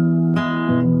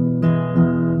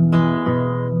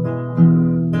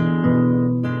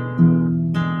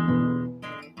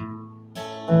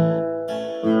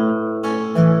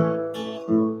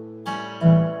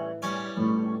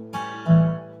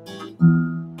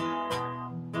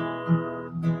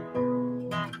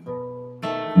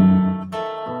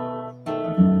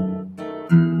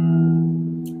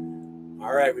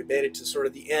 We made it to sort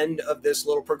of the end of this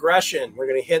little progression. We're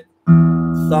going to hit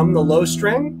thumb the low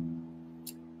string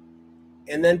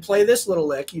and then play this little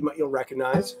lick you'll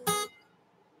recognize.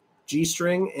 G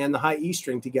string and the high E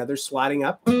string together, sliding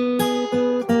up.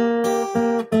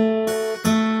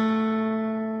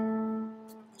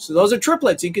 So those are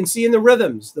triplets. You can see in the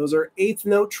rhythms, those are 8th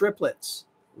note triplets.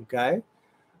 Okay.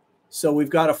 So we've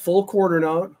got a full quarter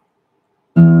note.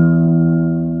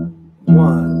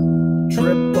 1,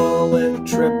 triple it,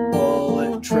 triple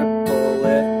it, triple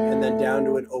it, and then down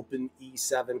to an open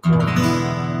E7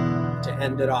 chord to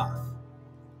end it off.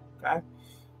 Okay.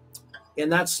 And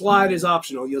that slide is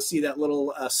optional. You'll see that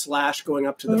little slash going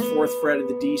up to the 4th fret of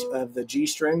the G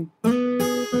string.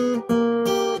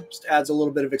 Just adds a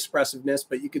little bit of expressiveness,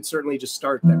 but you could certainly just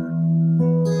start there.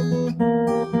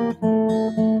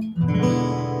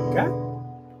 Okay.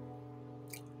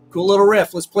 Cool little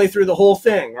riff. Let's play through the whole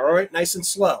thing. All right, nice and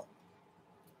slow.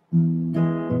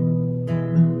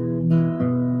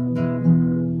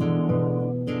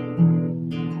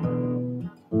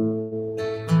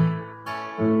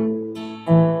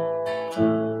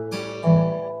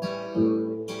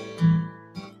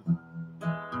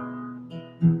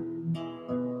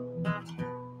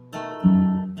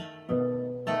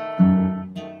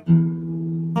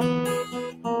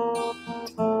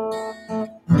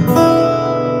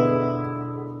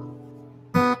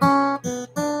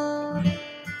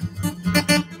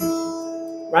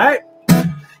 Right?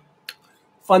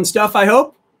 Fun stuff, I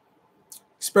hope.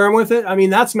 Experiment with it. I mean,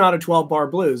 that's not a 12-bar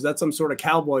blues. That's some sort of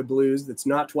cowboy blues that's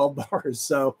not 12 bars.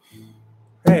 So,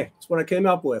 hey, that's what I came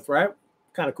up with, right?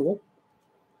 Kind of cool.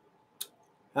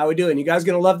 How we doing? You guys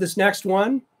going to love this next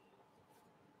one?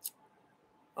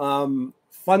 Fun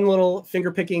little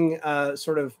finger picking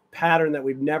sort of pattern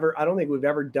that I don't think we've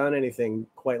ever done anything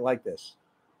quite like this.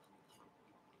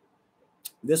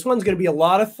 This one's going to be a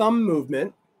lot of thumb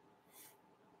movement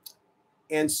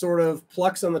and sort of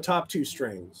plucks on the top 2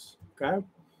 strings, okay?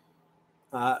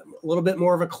 A little bit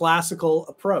more of a classical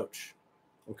approach,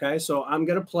 okay? So I'm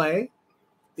going to play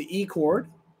the E chord.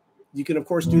 You can, of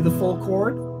course, do the full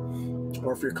chord,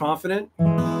 or if you're confident,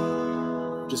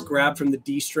 just grab from the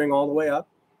D string all the way up.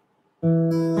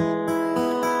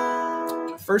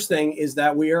 First thing is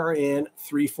that we are in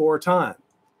 3/4 time.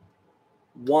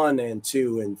 1 and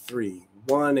 2 and 3.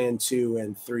 1 and 2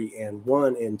 and 3 and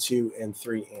 1 and 2 and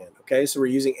 3 and. Okay, so we're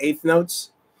using 8th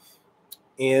notes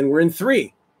and we're in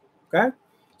 3. Okay,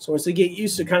 so once you get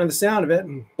used to kind of the sound of it.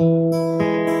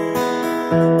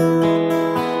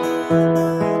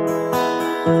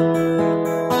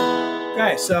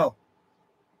 Okay, so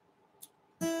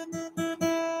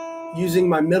using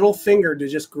my middle finger to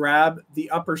just grab the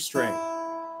upper string,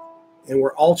 and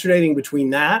we're alternating between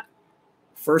that.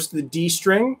 First the D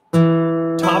string,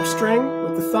 top string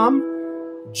with the thumb,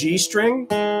 G string,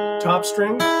 top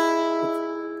string,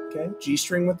 Okay, G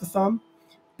string with the thumb,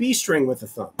 B string with the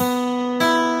thumb.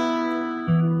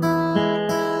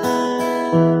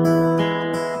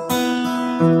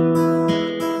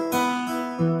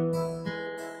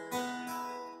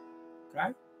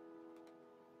 Okay.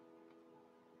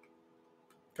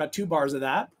 Got 2 bars of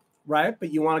that, right?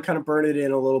 But you want to kind of burn it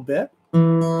in a little bit.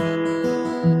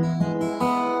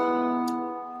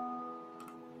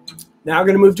 Now we're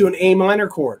going to move to an A minor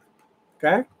chord.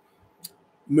 Okay.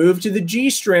 Move to the G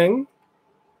string.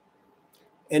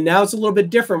 And now it's a little bit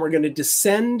different. We're going to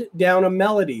descend down a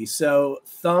melody. So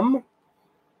thumb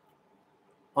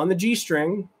on the G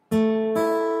string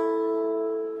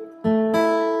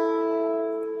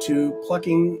to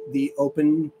plucking the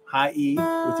open high E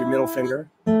with your middle finger.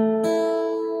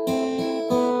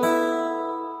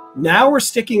 Now we're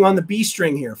sticking on the B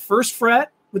string here. First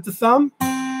fret with the thumb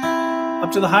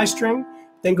up to the high string,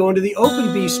 then go into the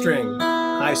open B string,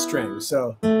 high string.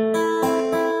 So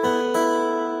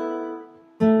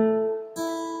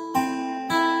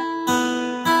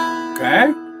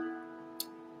okay.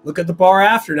 Look at the bar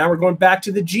after. Now we're going back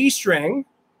to the G string,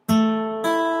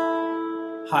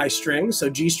 high string. So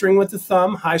G string with the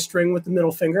thumb, high string with the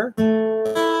middle finger.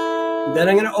 Then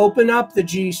I'm going to open up the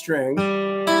G string.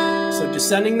 So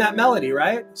descending that melody,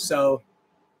 right? So,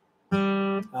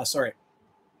 sorry.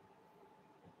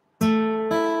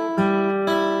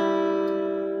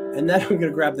 And then I'm going to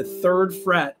grab the 3rd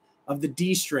fret of the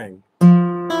D string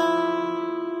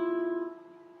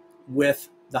with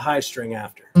the high string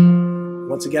after.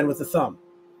 Once again with the thumb.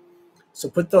 So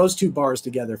put those 2 bars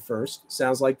together first.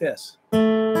 Sounds like this.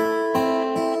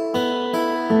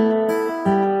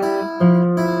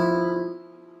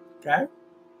 Okay.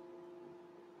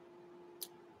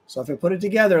 So if I put it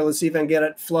together, let's see if I can get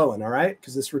it flowing, all right?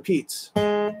 Because this repeats.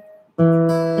 I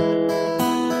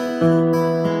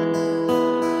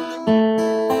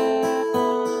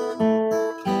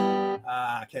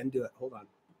can't do it. Hold on.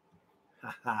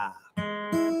 Ha ha.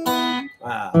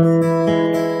 Wow.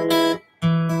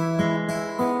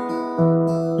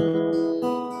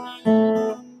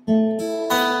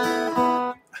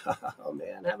 Oh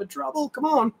man, having trouble. Come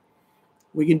on.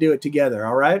 We can do it together,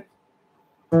 all right?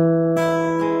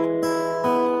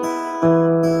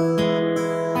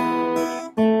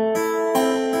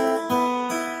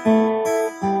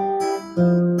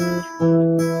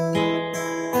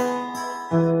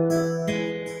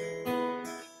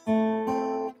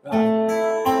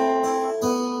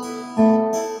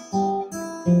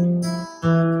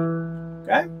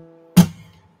 Okay.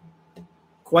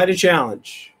 Quite a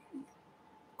challenge.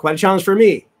 Quite a challenge for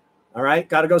me. All right.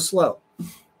 Got to go slow.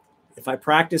 If I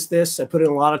practice this, I put in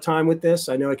a lot of time with this.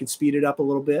 I know I can speed it up a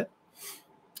little bit.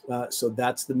 So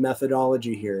that's the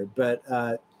methodology here. But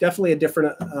definitely a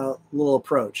different little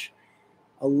approach.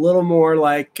 A little more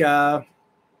like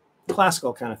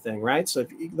classical kind of thing, right? So if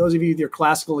those of you with your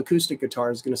classical acoustic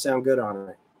guitar is going to sound good on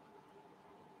it.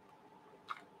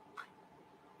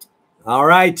 All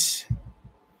right.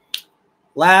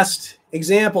 Last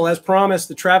example, as promised,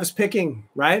 the Travis picking,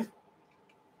 right?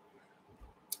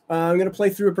 I'm going to play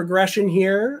through a progression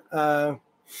here.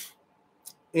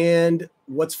 And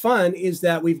what's fun is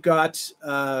that we've got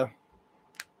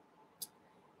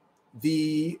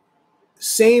the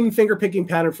same finger picking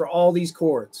pattern for all these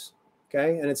chords,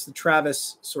 okay? And it's the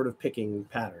Travis sort of picking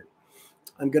pattern.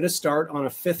 I'm going to start on a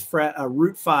 5th fret,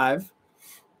 root 5,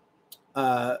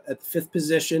 at the 5th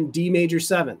position, D major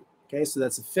 7. Okay, so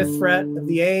that's the 5th fret of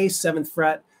the A, 7th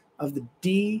fret of the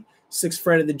D, 6th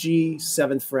fret of the G,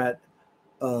 7th fret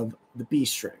of the B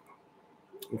string.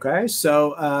 Okay,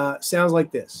 so sounds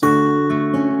like this. A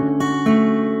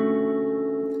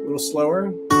little slower.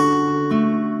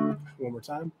 One more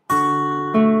time.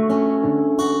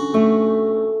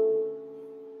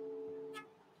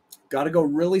 Got to go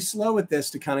really slow with this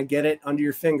to kind of get it under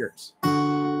your fingers.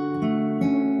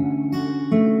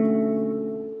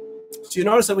 So you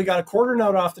notice that we got a quarter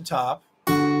note off the top,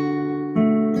 and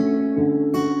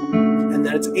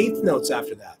then it's 1/8 notes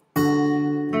after that.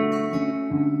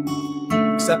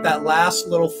 Except that last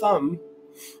little thumb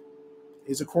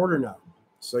is a quarter note.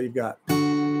 So you've got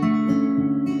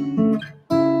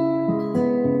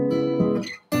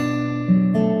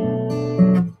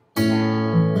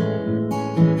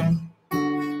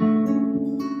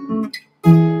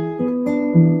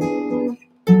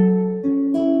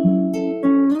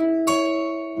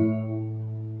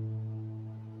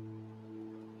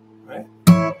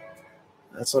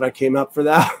that's what I came up for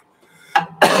that.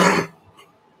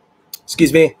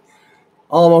 Excuse me.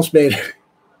 Almost made it.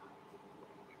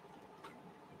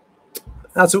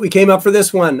 That's what we came up for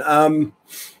this one. Kind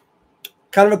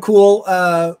of a cool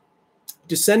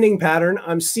descending pattern,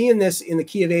 I'm seeing this in the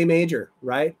key of A major,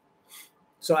 right?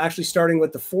 So actually starting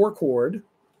with the 4 chord,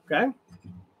 okay?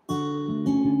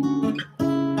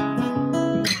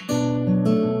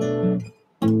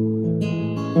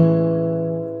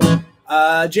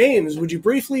 James, would you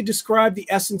briefly describe the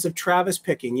essence of Travis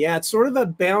picking? Yeah, it's sort of a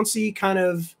bouncy kind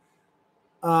of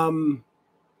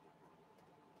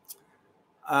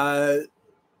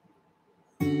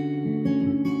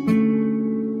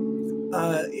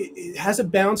it has a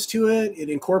bounce to it. It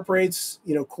incorporates,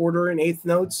 quarter and eighth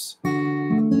notes. A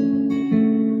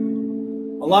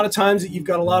lot of times you've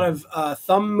got a lot of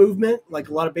thumb movement, like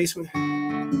a lot of bass, that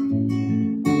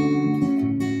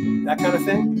kind of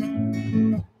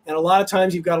thing. And a lot of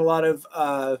times you've got a lot of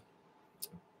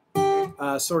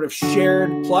sort of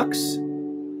shared plucks.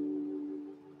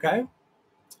 Okay.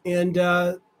 And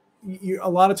a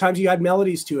lot of times you add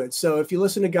melodies to it. So if you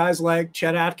listen to guys like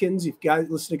Chet Atkins, if you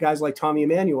listen to guys like Tommy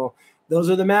Emmanuel, those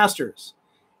are the masters,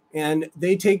 and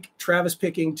they take Travis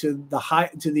picking to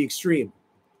the extreme.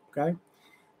 Okay.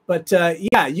 But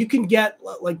yeah, you can get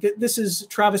like this is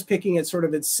Travis picking at sort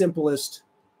of its simplest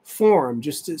form,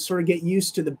 just to sort of get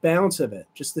used to the bounce of it,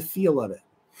 just the feel of it.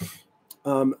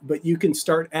 But you can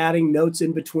start adding notes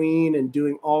in between and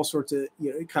doing all sorts of,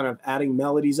 kind of adding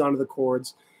melodies onto the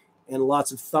chords and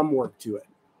lots of thumb work to it.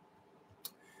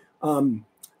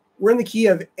 We're in the key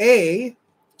of A,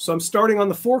 so I'm starting on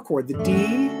the 4 chord, the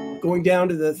D, going down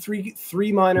to the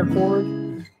 3 minor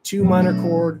chord, 2 minor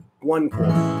chord, 1 chord.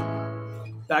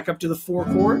 Back up to the 4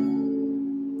 chord,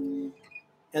 and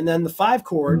then the 5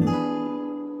 chord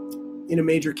in a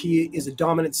major key is a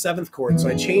dominant 7th chord. So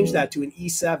I changed that to an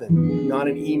E7, not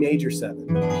an E major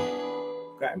 7.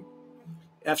 Okay.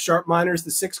 F sharp minor is the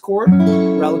 6th chord,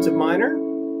 relative minor.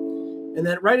 And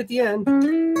then right at the end,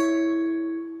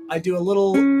 I do a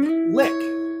little lick,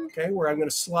 okay, where I'm going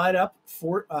to slide up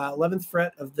 11th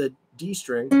fret of the D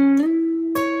string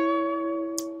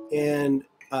and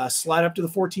slide up to the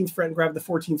 14th fret and grab the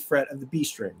 14th fret of the B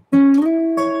string.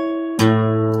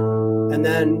 And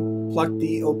then pluck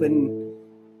the open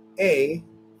A,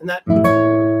 and that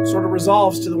sort of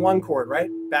resolves to the 1 chord, right?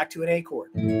 Back to an A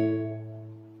chord.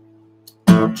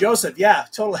 Joseph, yeah,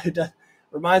 totally. It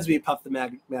reminds me of Puff the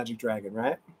Magic Dragon,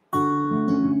 right?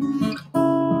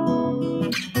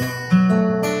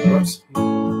 Whoops.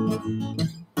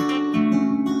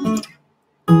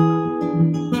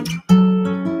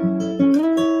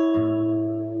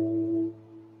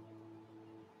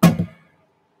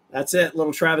 That's it,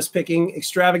 little Travis picking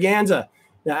extravaganza.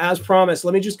 Now, as promised,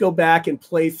 let me just go back and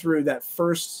play through that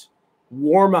first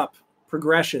warm-up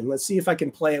progression. Let's see if I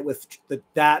can play it with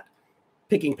that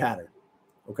picking pattern,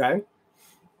 okay?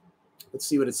 Let's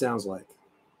see what it sounds like.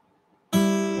 Let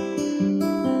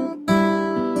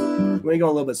me go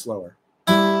a little bit slower.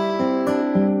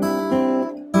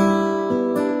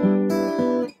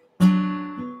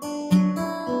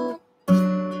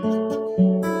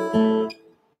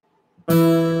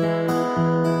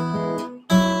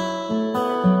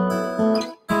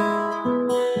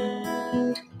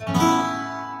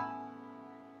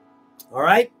 All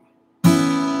right.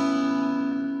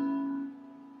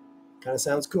 Kind of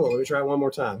sounds cool. Let me try it one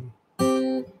more time.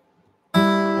 There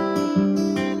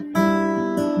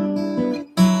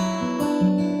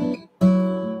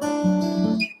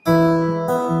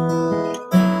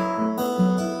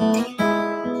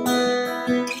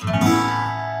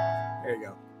you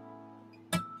go.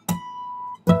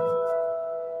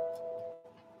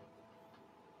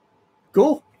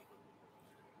 Cool.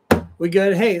 We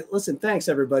good? Hey, listen, thanks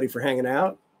everybody for hanging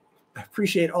out. I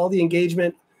appreciate all the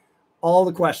engagement, all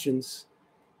the questions,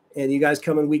 and you guys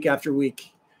coming week after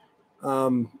week.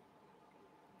 Tons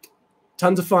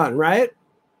of fun, right?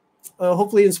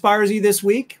 Hopefully it inspires you this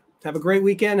week. Have a great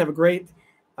weekend. Have a great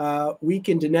week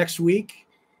into next week.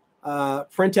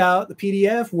 Print out the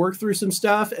PDF, work through some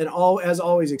stuff, and as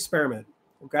always, experiment.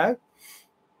 Okay?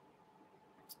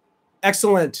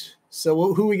 Excellent.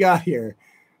 So who we got here?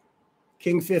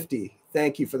 King 50,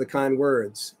 thank you for the kind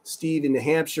words. Steve in New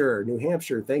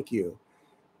Hampshire, thank you.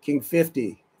 King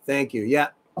 50, thank you. Yeah,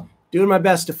 doing my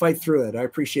best to fight through it. I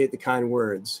appreciate the kind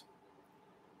words.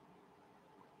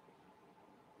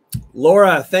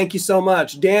 Laura, thank you so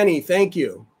much. Danny, thank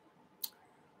you.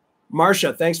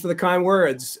 Marcia, thanks for the kind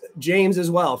words. James as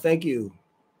well, thank you.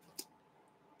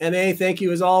 MA, thank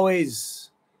you as always.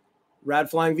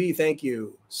 Rad Flying V, thank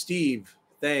you. Steve,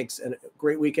 thanks, and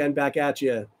great weekend back at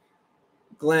you.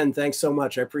 Glenn, thanks so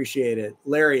much. I appreciate it.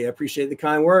 Larry, I appreciate the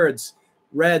kind words.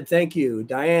 Red, thank you.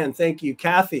 Diane, thank you.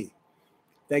 Kathy,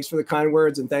 thanks for the kind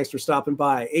words and thanks for stopping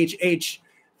by. HH,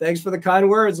 thanks for the kind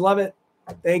words. Love it.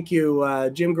 Thank you.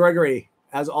 Jim Gregory,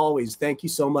 as always, thank you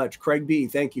so much. Craig B,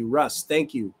 thank you. Russ,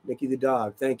 thank you. Nikki the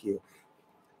dog, thank you.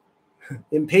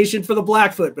 Impatient for the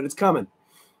Blackfoot, but it's coming.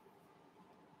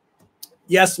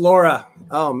 Yes, Laura.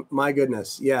 Oh, my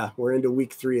goodness. Yeah, we're into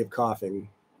week 3 of coughing,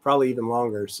 probably even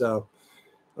longer. So,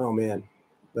 oh, man.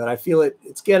 But I feel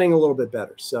it's getting a little bit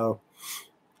better. So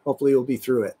hopefully we'll be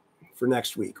through it for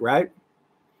next week, right?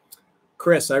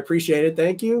 Chris, I appreciate it.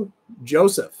 Thank you.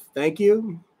 Joseph, thank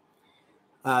you.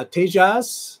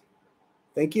 Tejas,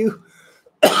 thank you.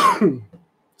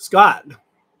 Scott,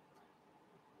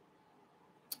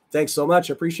 thanks so much.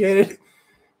 Appreciate it.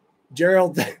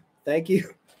 Gerald, thank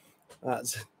you.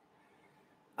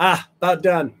 About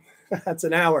done. That's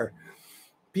an hour.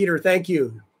 Peter, thank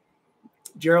you.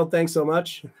 Gerald, thanks so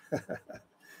much.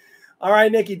 All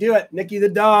right, Nikki, do it. Nikki the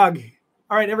dog.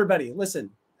 All right, everybody,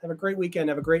 listen. Have a great weekend.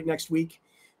 Have a great next week.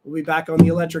 We'll be back on the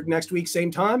electric next week,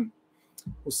 same time.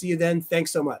 We'll see you then.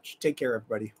 Thanks so much. Take care,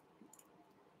 everybody.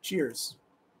 Cheers.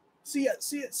 See ya.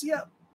 See ya. See ya.